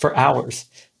for hours.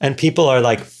 And people are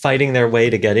like fighting their way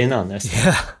to get in on this.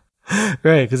 Yeah.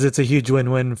 Right, because it's a huge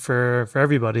win-win for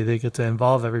everybody. They get to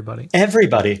involve everybody.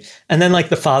 Everybody. And then like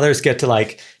the fathers get to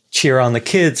like cheer on the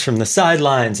kids from the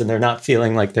sidelines and they're not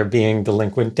feeling like they're being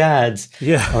delinquent dads.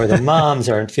 Yeah. Or the moms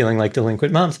aren't feeling like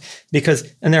delinquent moms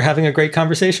and they're having a great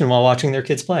conversation while watching their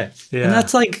kids play. Yeah. And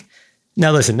that's like,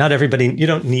 now listen, not everybody, you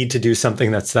don't need to do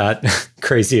something that's that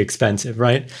crazy expensive,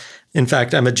 right? In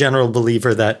fact, I'm a general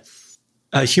believer that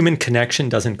a human connection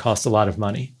doesn't cost a lot of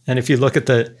money. And if you look at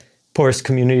the poorest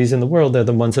communities in the world, they're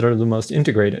the ones that are the most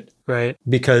integrated. Right.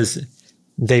 Because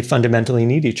they fundamentally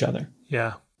need each other.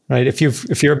 Yeah. Right. If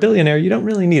you're a billionaire, you don't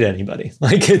really need anybody.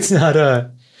 Like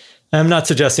I'm not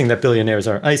suggesting that billionaires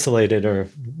are isolated or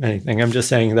anything. I'm just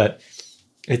saying that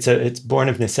it's born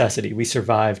of necessity. We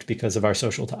survived because of our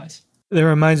social ties. That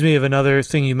reminds me of another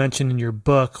thing you mentioned in your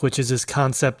book, which is this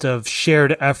concept of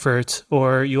shared effort,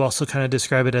 or you also kind of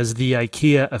describe it as the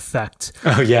IKEA effect.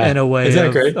 Oh, yeah. In a way Is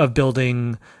that great? Of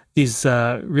building these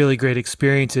really great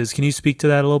experiences. Can you speak to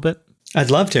that a little bit?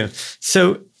 I'd love to.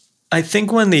 So I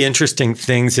think one of the interesting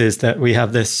things is that we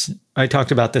have this, I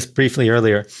talked about this briefly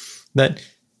earlier, that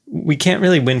we can't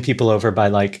really win people over by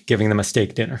like giving them a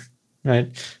steak dinner,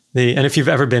 right? And if you've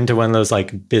ever been to one of those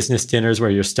like business dinners where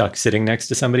you're stuck sitting next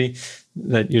to somebody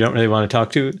that you don't really want to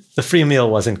talk to, the free meal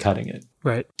wasn't cutting it.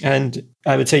 Right. And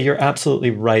I would say you're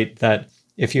absolutely right that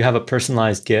if you have a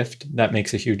personalized gift, that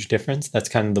makes a huge difference. That's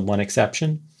kind of the one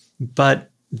exception.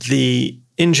 But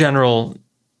in general,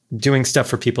 doing stuff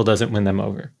for people doesn't win them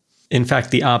over. In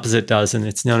fact, the opposite does, and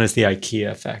it's known as the IKEA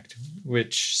effect,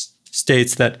 which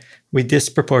states that we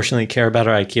disproportionately care about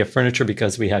our IKEA furniture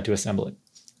because we had to assemble it.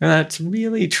 And that's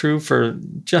really true for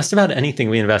just about anything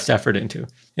we invest effort into.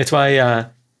 It's why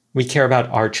we care about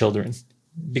our children,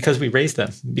 because we raised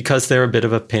them, because they're a bit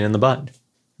of a pain in the butt,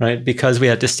 right? Because we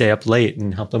had to stay up late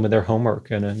and help them with their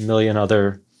homework and a million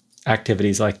other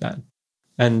activities like that.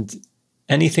 And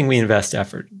anything we invest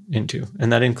effort into,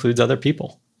 and that includes other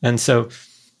people. And so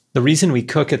the reason we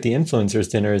cook at the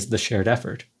influencers dinner is the shared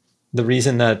effort. The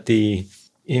reason that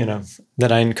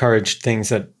that I encourage things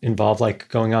that involve like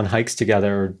going on hikes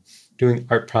together or doing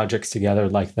art projects together,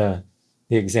 like the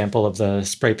example of the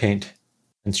spray paint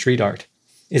and street art,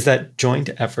 is that joint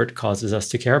effort causes us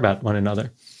to care about one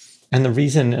another. And the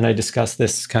reason, and I discuss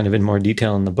this kind of in more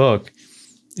detail in the book,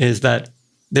 is that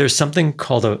there's something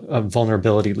called a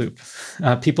vulnerability loop.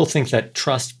 People think that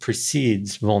trust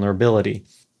precedes vulnerability,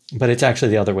 but it's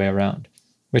actually the other way around,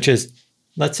 which is,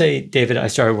 let's say, David, I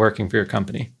started working for your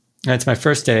company. And it's my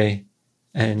first day,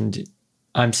 and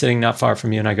I'm sitting not far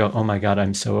from you, and I go, oh my God,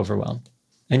 I'm so overwhelmed.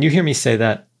 And you hear me say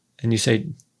that, and you say,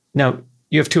 now,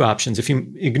 you have two options. If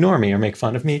you ignore me or make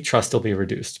fun of me, trust will be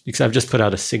reduced, because I've just put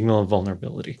out a signal of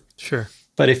vulnerability. Sure.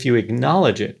 But if you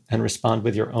acknowledge it and respond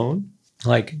with your own,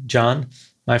 like, John,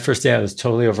 my first day, I was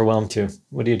totally overwhelmed too.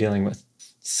 What are you dealing with?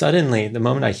 Suddenly, the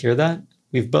moment I hear that,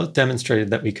 we've both demonstrated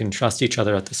that we can trust each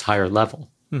other at this higher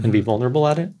level and be vulnerable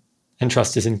at it, and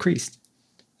trust is increased.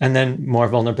 And then more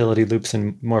vulnerability loops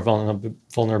and more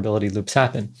vulnerability loops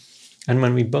happen. And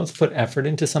when we both put effort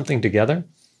into something together,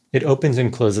 it opens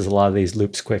and closes a lot of these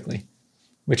loops quickly,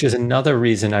 which is another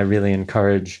reason I really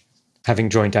encourage having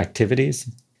joint activities,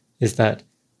 is that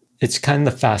it's kind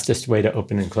of the fastest way to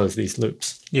open and close these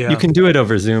loops. Yeah. You can do it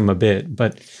over Zoom a bit,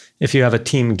 but if you have a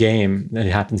team game, then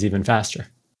it happens even faster.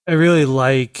 I really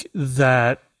like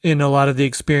that in a lot of the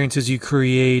experiences you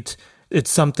create, it's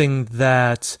something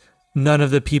that none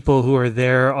of the people who are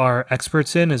there are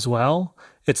experts in as well.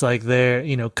 It's like they're,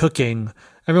 cooking.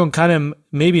 Everyone kind of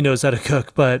maybe knows how to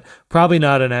cook, but probably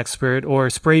not an expert. Or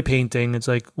spray painting. It's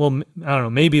like, well, I don't know,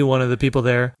 maybe one of the people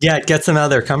there. Yeah, it gets them out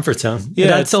of their comfort zone. Yeah,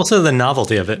 that's also the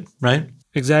novelty of it, right?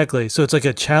 Exactly. So it's like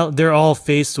a challenge. They're all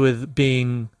faced with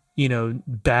being,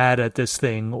 bad at this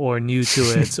thing or new to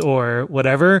it or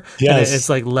whatever. Yes. And it's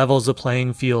like levels the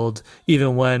playing field,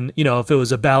 even when, if it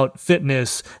was about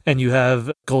fitness and you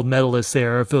have gold medalists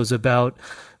there, or if it was about,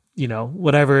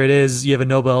 whatever it is, you have a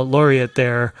Nobel laureate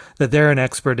there that they're an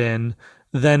expert in,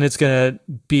 then it's going to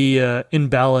be an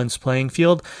imbalanced playing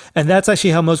field. And that's actually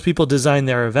how most people design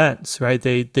their events, right?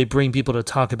 They bring people to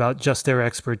talk about just their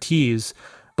expertise,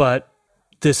 but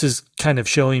this is kind of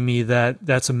showing me that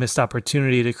that's a missed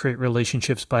opportunity to create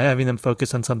relationships by having them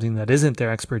focus on something that isn't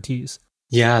their expertise.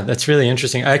 Yeah, that's really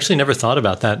interesting. I actually never thought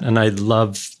about that, and I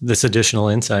love this additional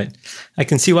insight. I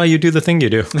can see why you do the thing you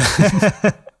do.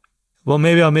 Well,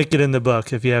 maybe I'll make it in the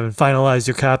book if you haven't finalized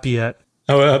your copy yet.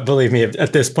 Oh, believe me,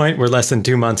 at this point, we're less than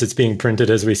 2 months. It's being printed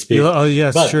as we speak. Oh,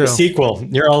 yes, but true. The sequel,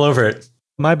 you're all over it.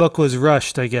 My book was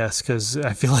rushed, I guess, because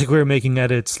I feel like we were making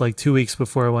edits like 2 weeks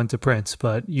before it went to print,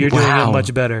 but you're doing it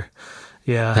much better.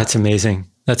 Yeah. That's amazing.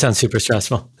 That sounds super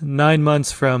stressful. 9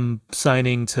 months from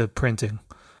signing to printing.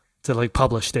 to like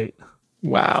publish date.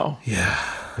 Wow. Yeah.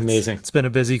 Amazing. It's been a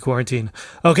busy quarantine.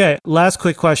 Okay, last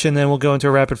quick question, then we'll go into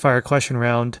a rapid fire question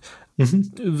round.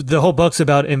 The whole book's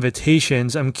about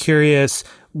invitations. I'm curious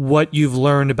what you've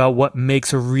learned about what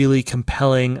makes a really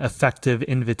compelling, effective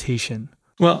invitation.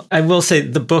 Well, I will say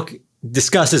the book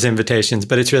discusses invitations,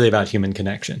 but it's really about human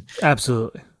connection.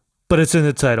 Absolutely. But it's in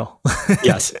the title.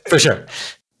 Yes, for sure.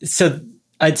 So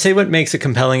I'd say what makes a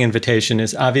compelling invitation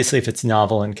is obviously if it's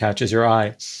novel and catches your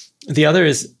eye. The other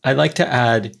is I like to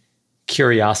add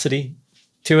curiosity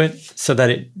to it so that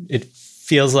it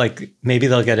feels like maybe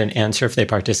they'll get an answer if they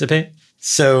participate.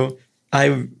 So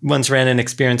I once ran an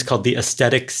experience called the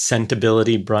Aesthetic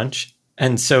Scentability Brunch.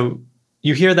 And so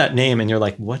you hear that name and you're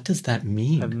like, what does that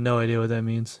mean? I have no idea what that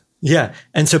means. Yeah.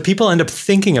 And so people end up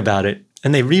thinking about it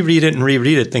and they reread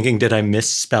it thinking, did I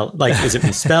misspell? Like, is it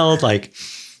misspelled? Like,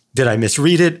 did I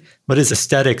misread it? What does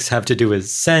aesthetics have to do with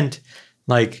scent?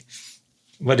 Like,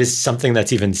 what is something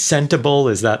that's even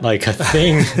scentable? Is that like a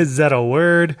thing? Is that a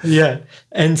word? Yeah.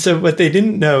 And so what they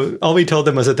didn't know, all we told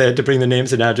them was that they had to bring the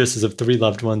names and addresses of 3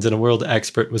 loved ones and a world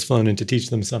expert was flown in to teach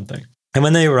them something. And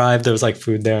when they arrived, there was like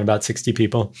food there and about 60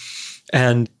 people.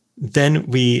 And then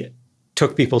we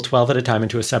took people 12 at a time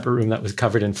into a separate room that was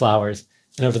covered in flowers.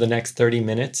 And over the next 30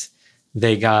 minutes,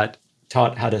 they got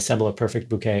taught how to assemble a perfect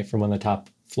bouquet from one of the top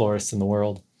florists in the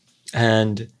world.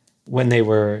 And when they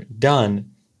were done,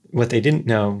 what they didn't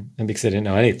know, and because they didn't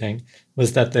know anything,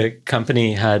 was that the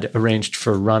company had arranged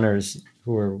for runners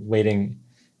who were waiting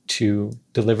to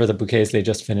deliver the bouquets they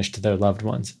just finished to their loved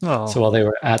ones. Oh. So while they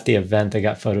were at the event, they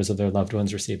got photos of their loved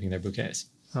ones receiving their bouquets.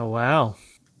 Oh, wow.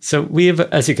 So we have,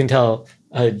 as you can tell,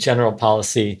 a general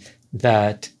policy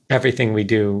that everything we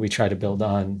do, we try to build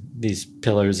on these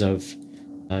pillars of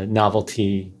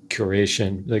novelty,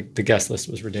 curation. The guest list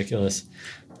was ridiculous.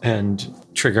 And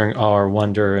triggering our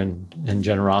wonder and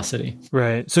generosity.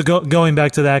 Right. So going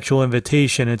back to the actual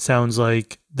invitation, it sounds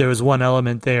like there was one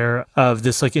element there of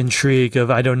this like intrigue of,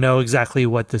 I don't know exactly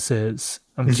what this is.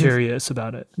 I'm curious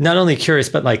about it. Not only curious,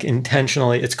 but like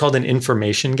intentionally, it's called an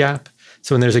information gap.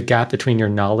 So when there's a gap between your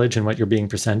knowledge and what you're being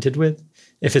presented with,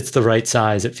 if it's the right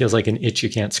size, it feels like an itch you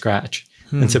can't scratch.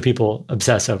 And so people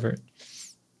obsess over it.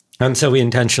 And so we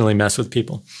intentionally mess with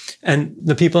people. And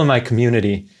the people in my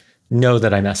community know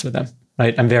that I mess with them,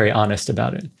 right? I'm very honest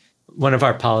about it. One of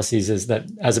our policies is that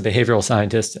as a behavioral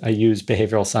scientist, I use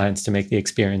behavioral science to make the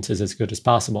experiences as good as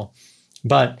possible.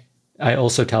 But I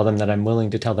also tell them that I'm willing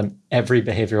to tell them every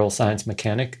behavioral science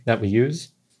mechanic that we use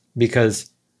because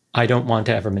I don't want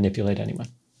to ever manipulate anyone.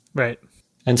 Right.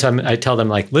 And so I tell them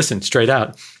like, listen, straight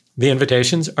out, the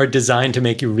invitations are designed to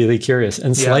make you really curious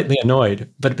and slightly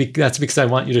annoyed, but that's because I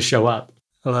want you to show up.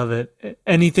 I love it.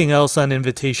 Anything else on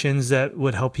invitations that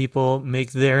would help people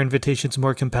make their invitations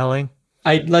more compelling?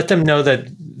 I let them know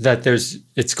that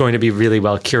it's going to be really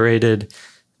well curated.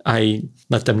 I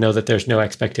let them know that there's no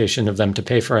expectation of them to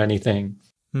pay for anything.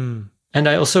 And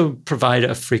I also provide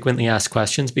a frequently asked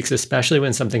questions because especially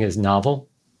when something is novel,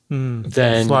 then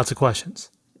there's lots of questions.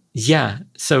 Yeah.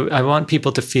 So I want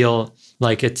people to feel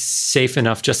like it's safe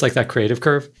enough, just like that creative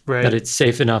curve, right, that it's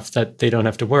safe enough that they don't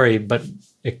have to worry, but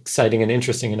exciting and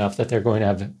interesting enough that they're going to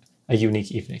have a unique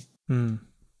evening.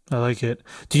 I like it.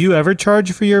 Do you ever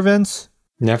charge for your events?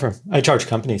 Never. I charge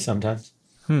companies sometimes.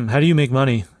 How do you make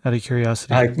money, out of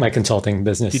curiosity? My consulting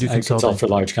business. You do consulting. I consult for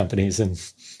large companies and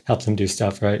help them do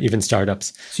stuff, right? Even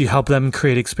startups. So you help them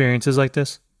create experiences like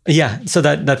this? Yeah. So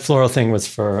that floral thing was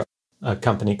for a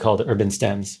company called Urban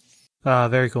Stems.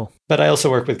 Very cool. But I also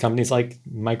work with companies like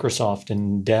Microsoft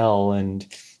and Dell and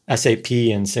SAP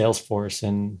and Salesforce.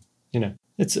 And,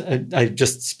 I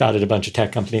just spouted a bunch of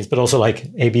tech companies, but also like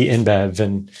AB InBev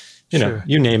and, Sure.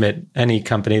 you name it, any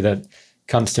company that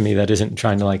comes to me that isn't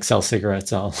trying to like sell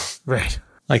cigarettes, Right.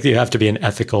 Like you have to be an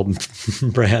ethical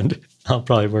brand. I'll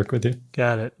probably work with you.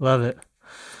 Got it. Love it.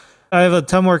 I have a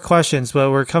ton more questions,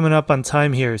 but we're coming up on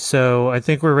time here. So I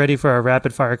think we're ready for our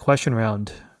rapid fire question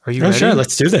round. Are you ready? Sure.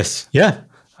 Let's do this. Yeah.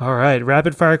 All right.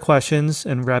 Rapid fire questions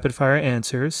and rapid fire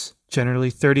answers.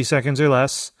 Generally 30 seconds or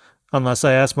less, unless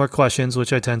I ask more questions,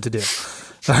 which I tend to do.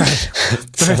 All right.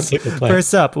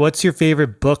 First up, what's your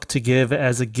favorite book to give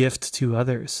as a gift to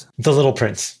others? The Little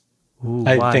Prince. Ooh,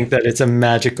 I why? think that it's a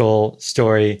magical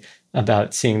story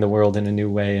about seeing the world in a new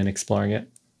way and exploring it.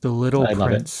 The Little I love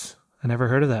Prince. I never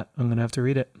heard of that. I'm going to have to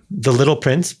read it. The Little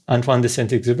Prince, Antoine de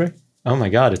Saint-Exupéry. Oh my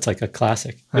God, it's like a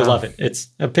classic. You'll love it. It's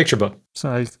a picture book.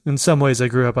 So in some ways, I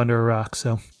grew up under a rock.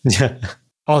 So Yeah.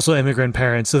 also immigrant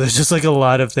parents. So there's just like a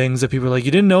lot of things that people are like,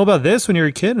 you didn't know about this when you were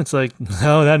a kid? It's like,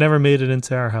 no, that never made it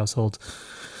into our household.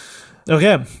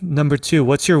 Okay. Number 2,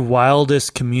 what's your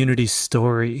wildest community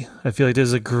story? I feel like this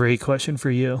is a great question for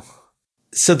you.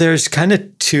 So there's kind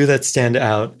of two that stand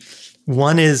out.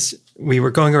 One is we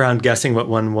were going around guessing what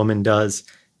one woman does.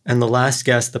 And the last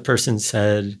guess, the person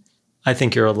said, I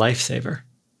think you're a lifesaver.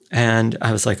 And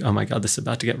I was like, oh my God, this is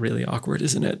about to get really awkward,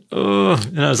 isn't it? Oh,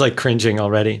 and I was like cringing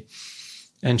already.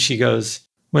 And she goes,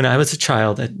 when I was a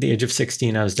child at the age of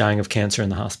 16, I was dying of cancer in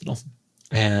the hospital.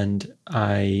 And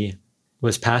I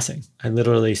was passing. I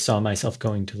literally saw myself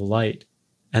going to the light.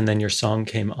 And then your song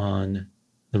came on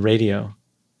the radio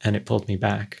and it pulled me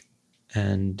back.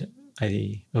 And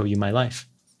I owe you my life.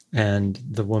 And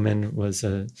the woman who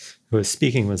was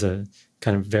speaking was a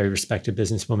kind of very respected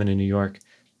businesswoman in New York.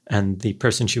 And the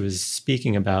person she was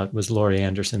speaking about was Laurie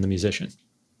Anderson, the musician.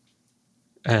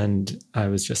 And I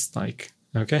was just like,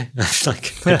 okay,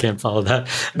 like, I can't follow that.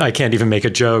 I can't even make a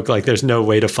joke. Like, there's no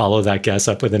way to follow that guess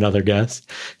up with another guess.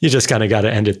 You just kind of got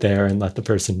to end it there and let the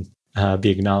person be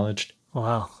acknowledged.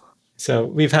 Wow. So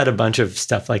we've had a bunch of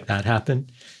stuff like that happen.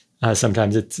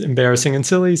 Sometimes it's embarrassing and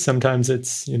silly. Sometimes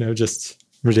it's, just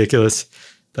ridiculous.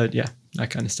 But yeah, that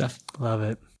kind of stuff. Love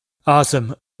it.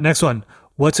 Awesome. Next one.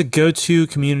 What's a go-to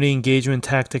community engagement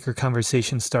tactic or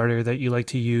conversation starter that you like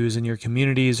to use in your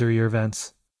communities or your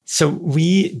events? So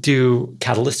we do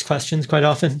catalyst questions quite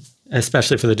often,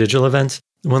 especially for the digital events.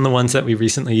 One of the ones that we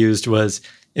recently used was,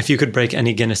 if you could break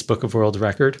any Guinness Book of World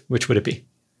Record, which would it be?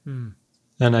 And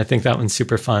I think that one's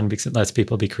super fun because it lets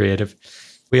people be creative.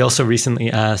 We also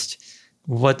recently asked,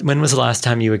 when was the last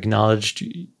time you acknowledged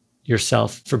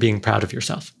yourself for being proud of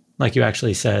yourself? Like you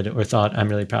actually said or thought, I'm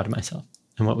really proud of myself.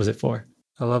 And what was it for?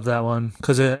 I love that one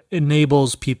because it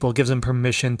enables people, gives them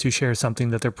permission to share something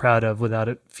that they're proud of without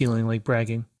it feeling like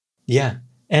bragging. Yeah.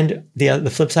 And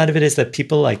the flip side of it is that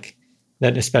people like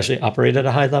that, especially operate at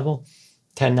a high level,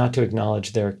 tend not to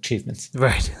acknowledge their achievements.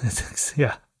 Right.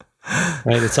 Yeah.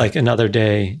 Right. It's like another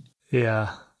day.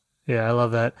 Yeah. Yeah. I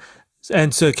love that.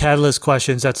 And so catalyst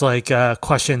questions, that's like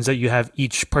questions that you have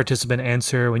each participant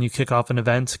answer when you kick off an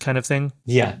event kind of thing?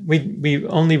 Yeah. We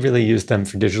only really use them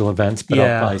for digital events, but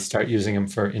I'll probably start using them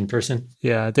for in-person.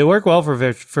 Yeah. They work well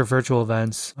for virtual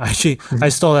events. Actually, I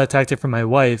stole that tactic from my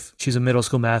wife. She's a middle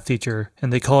school math teacher,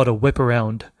 and they call it a whip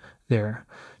around there.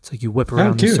 It's like you whip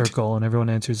around the circle and everyone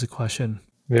answers the question.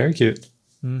 Very cute.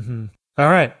 Mm-hmm. All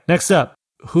right. Next up.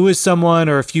 Who is someone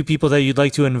or a few people that you'd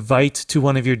like to invite to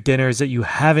one of your dinners that you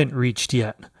haven't reached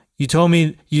yet? You told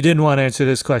me you didn't want to answer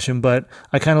this question, but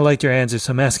I kind of liked your answer,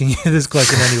 so I'm asking you this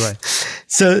question anyway.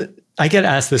 So I get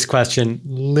asked this question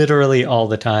literally all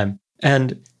the time.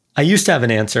 And I used to have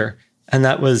an answer, and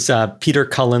that was Peter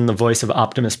Cullen, the voice of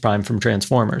Optimus Prime from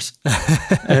Transformers.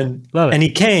 And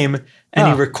he came and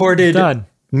he recorded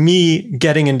me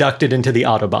getting inducted into the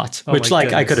Autobots, which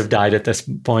I could have died at this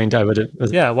point. I would have.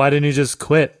 Yeah. Why didn't you just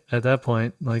quit at that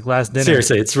point? Like last dinner.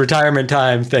 Seriously, it's retirement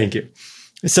time. Thank you.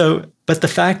 So, but the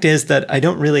fact is that I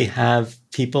don't really have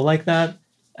people like that.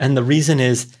 And the reason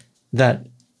is that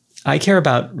I care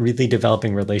about really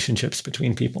developing relationships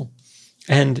between people.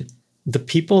 And the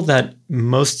people that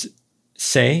most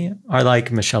say are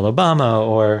like Michelle Obama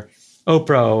or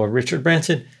Oprah or Richard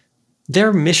Branson.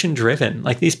 They're mission driven.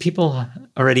 Like these people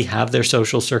already have their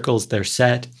social circles. They're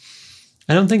set.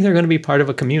 I don't think they're going to be part of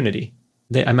a community.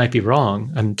 I might be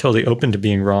wrong. I'm totally open to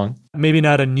being wrong. Maybe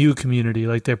not a new community.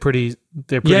 Like they're pretty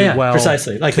well.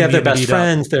 Precisely. Like they have their best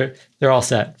friends. They're all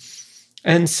set.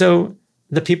 And so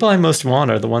the people I most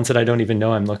want are the ones that I don't even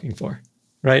know I'm looking for.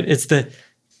 Right? It's the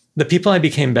people I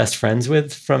became best friends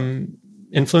with from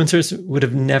influencers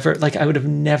I would have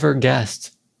never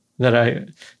guessed that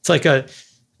it's like a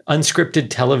unscripted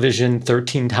television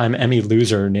 13-time Emmy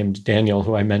loser named Daniel,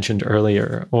 who I mentioned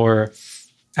earlier, or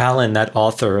Alan, that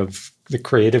author of The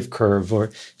Creative Curve,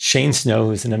 or Shane Snow,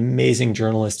 who's an amazing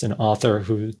journalist and author,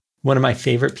 who's one of my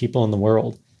favorite people in the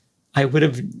world. I would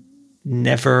have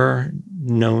never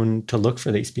known to look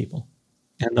for these people.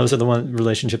 And those are the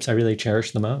relationships I really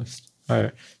cherish the most,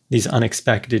 are these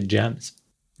unexpected gems.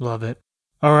 Love it.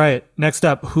 All right. Next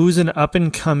up, who's an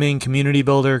up-and-coming community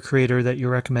builder creator that you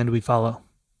recommend we follow?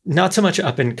 Not so much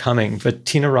up and coming, but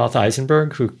Tina Roth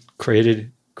Eisenberg, who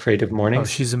created Creative Mornings. Oh,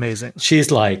 she's amazing. She's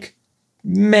like,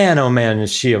 man, oh man,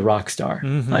 is she a rock star.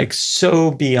 Mm-hmm. Like so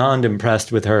beyond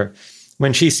impressed with her.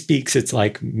 When she speaks, it's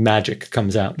like magic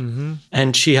comes out. Mm-hmm.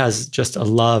 And she has just a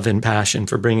love and passion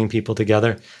for bringing people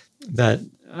together that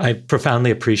I profoundly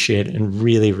appreciate and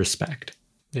really respect.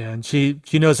 Yeah, and she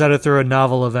knows how to throw a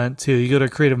novel event too. You go to a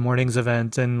Creative Mornings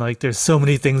event and like there's so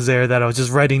many things there that I was just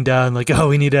writing down like, oh,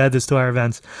 we need to add this to our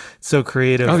events. It's so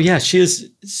creative. Oh yeah, she is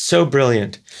so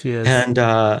brilliant. She is.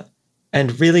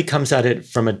 And really comes at it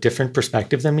from a different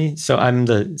perspective than me. So I'm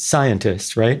the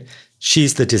scientist, right?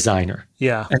 She's the designer.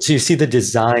 Yeah. And so you see the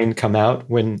design come out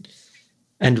when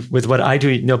And with what I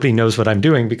do, nobody knows what I'm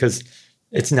doing because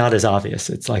it's not as obvious.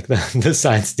 It's like the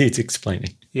science needs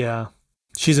explaining. Yeah.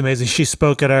 She's amazing. She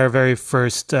spoke at our very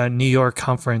first New York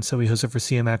conference that we hosted for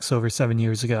CMX over 7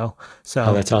 years ago.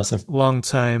 So that's awesome.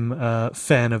 Longtime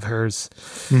fan of hers.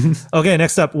 Okay,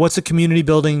 next up, what's a community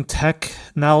building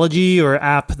technology or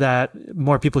app that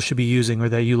more people should be using or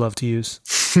that you love to use?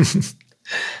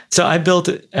 So I built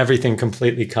everything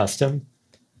completely custom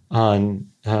on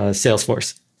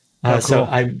Salesforce. Cool. So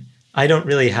I don't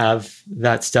really have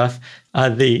that stuff.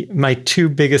 My two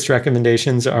biggest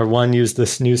recommendations are, one, use the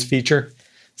snooze feature.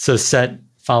 So set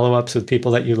follow-ups with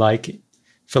people that you like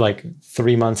for like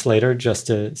 3 months later, just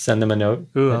to send them a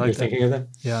note that you're thinking of them.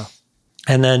 Yeah.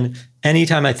 And then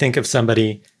anytime I think of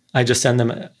somebody, I just send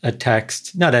them a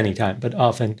text, not anytime, but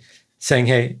often, saying,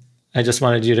 hey, I just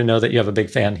wanted you to know that you have a big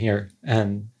fan here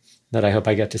and that I hope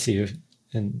I get to see you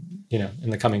in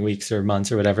the coming weeks or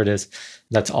months or whatever it is.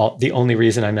 That's all. The only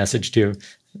reason I messaged you.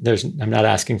 I'm not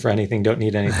asking for anything. Don't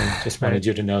need anything. Just wanted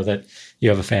you to know that you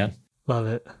have a fan. Love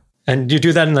it. And you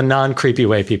do that in the non-creepy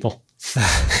way, people.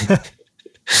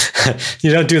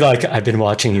 You don't do like, I've been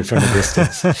watching you from a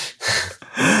distance.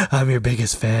 I'm your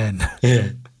biggest fan. Yeah.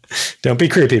 Don't be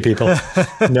creepy, people.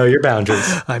 Know your boundaries.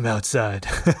 I'm outside.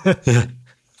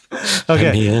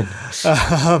 Okay.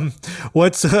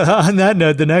 What's on that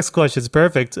note? The next question is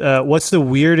perfect. What's the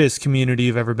weirdest community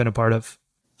you've ever been a part of?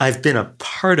 I've been a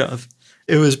part of.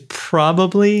 It was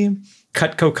probably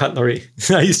Cutco Cutlery.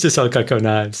 I used to sell Cutco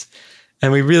knives,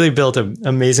 and we really built an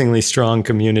amazingly strong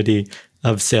community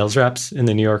of sales reps in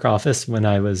the New York office when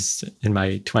I was in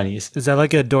my 20s. Is that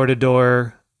like a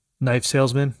door-to-door knife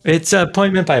salesman? It's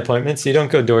appointment by appointment, so you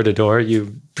don't go door to door.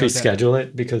 You pre-schedule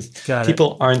it because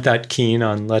people aren't that keen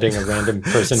on letting a random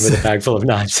person with a bag full of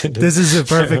knives into. This is a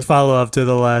perfect follow-up to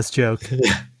the last joke.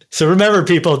 Yeah. So remember,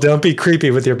 people, don't be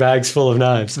creepy with your bags full of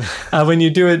knives. When you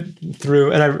do it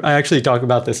through, and I actually talk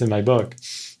about this in my book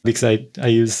because I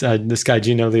use this guy,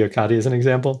 Gino Leocotti, as an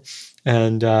example.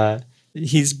 And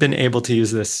he's been able to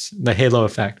use the halo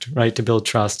effect, right, to build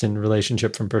trust and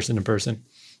relationship from person to person.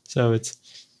 So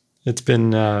it's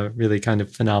been really kind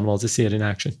of phenomenal to see it in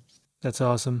action. That's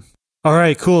awesome. All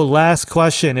right, cool. Last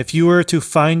question. If you were to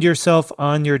find yourself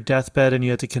on your deathbed and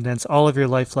you had to condense all of your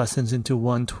life lessons into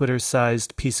one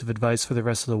Twitter-sized piece of advice for the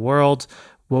rest of the world,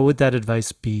 what would that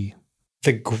advice be?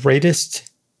 The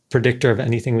greatest predictor of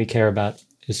anything we care about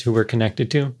is who we're connected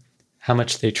to, how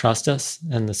much they trust us,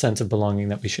 and the sense of belonging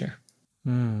that we share.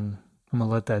 I'm going to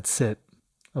let that sit.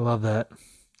 I love that.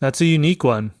 That's a unique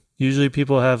one. Usually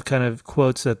people have kind of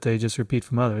quotes that they just repeat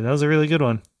from others. That was a really good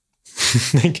one.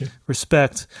 Thank you.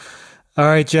 Respect. All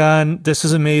right, John, this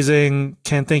is amazing.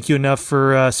 Can't thank you enough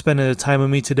for spending the time with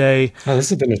me today. Oh, this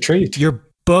has been a treat. Your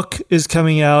book is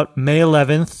coming out May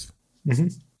 11th. Mm-hmm.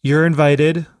 You're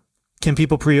invited. Can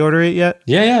people pre-order it yet?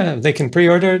 Yeah, they can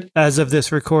pre-order it. As of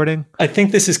this recording? I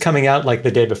think this is coming out like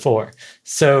the day before.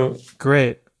 So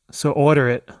great. So order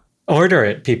it. Order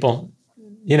it, people.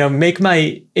 Make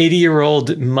my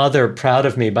 80-year-old mother proud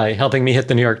of me by helping me hit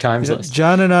the New York Times list.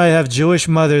 John and I have Jewish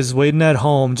mothers waiting at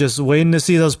home, just waiting to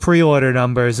see those pre-order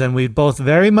numbers, and we'd both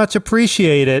very much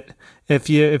appreciate it if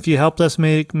you helped us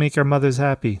make our mothers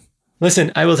happy.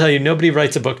 Listen, I will tell you, nobody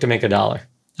writes a book to make $1.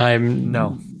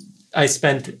 I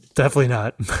spent definitely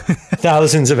not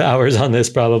thousands of hours on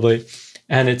this probably,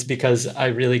 and it's because I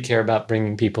really care about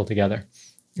bringing people together,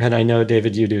 and I know,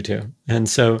 David, you do too, and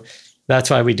so that's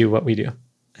why we do what we do.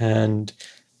 And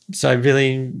so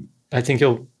I think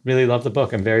you'll really love the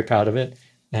book. I'm very proud of it.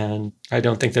 And I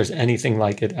don't think there's anything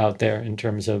like it out there in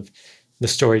terms of the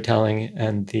storytelling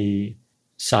and the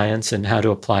science and how to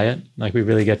apply it. Like, we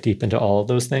really get deep into all of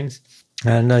those things.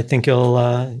 And I think you'll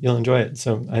enjoy it.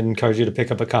 So I'd encourage you to pick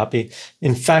up a copy.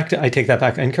 In fact, I take that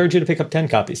back. I encourage you to pick up 10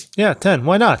 copies. Yeah, 10.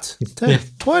 Why not? 10, yeah.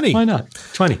 20. Why not?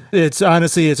 20. It's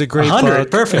a great 100,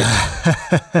 book.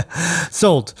 Perfect.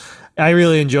 Sold. I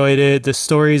really enjoyed it. The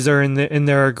stories are in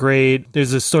there are great.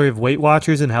 There's a story of Weight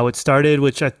Watchers and how it started,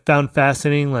 which I found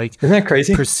fascinating. Like, isn't that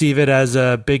crazy? Perceive it as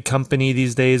a big company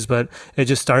these days, but it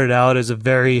just started out as a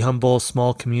very humble,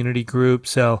 small community group.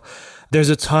 So there's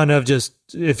a ton of just,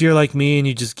 if you're like me and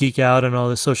you just geek out on all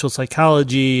the social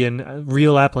psychology and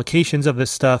real applications of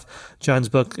this stuff, John's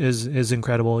book is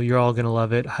incredible. You're all going to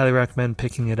love it. Highly recommend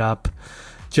picking it up.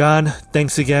 John,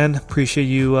 thanks again. Appreciate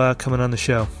you coming on the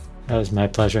show. That was my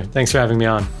pleasure. Thanks for having me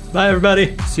on. Bye,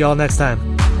 everybody. See you all next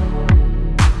time.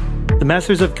 The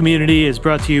Masters of Community is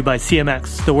brought to you by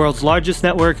CMX, the world's largest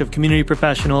network of community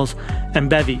professionals, and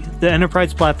Bevy, the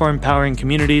enterprise platform powering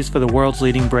communities for the world's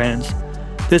leading brands.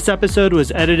 This episode was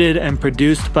edited and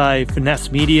produced by Finesse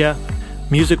Media.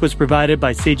 Music was provided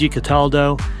by Seiji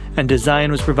Cataldo, and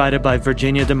design was provided by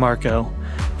Virginia DeMarco.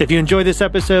 If you enjoyed this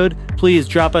episode, please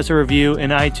drop us a review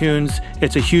in iTunes.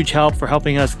 It's a huge help for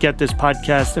helping us get this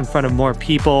podcast in front of more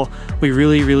people. We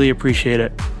really, really appreciate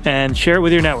it. And share it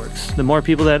with your networks. The more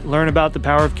people that learn about the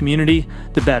power of community,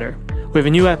 the better. We have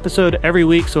a new episode every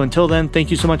week, so until then,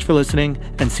 thank you so much for listening,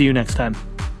 and see you next time.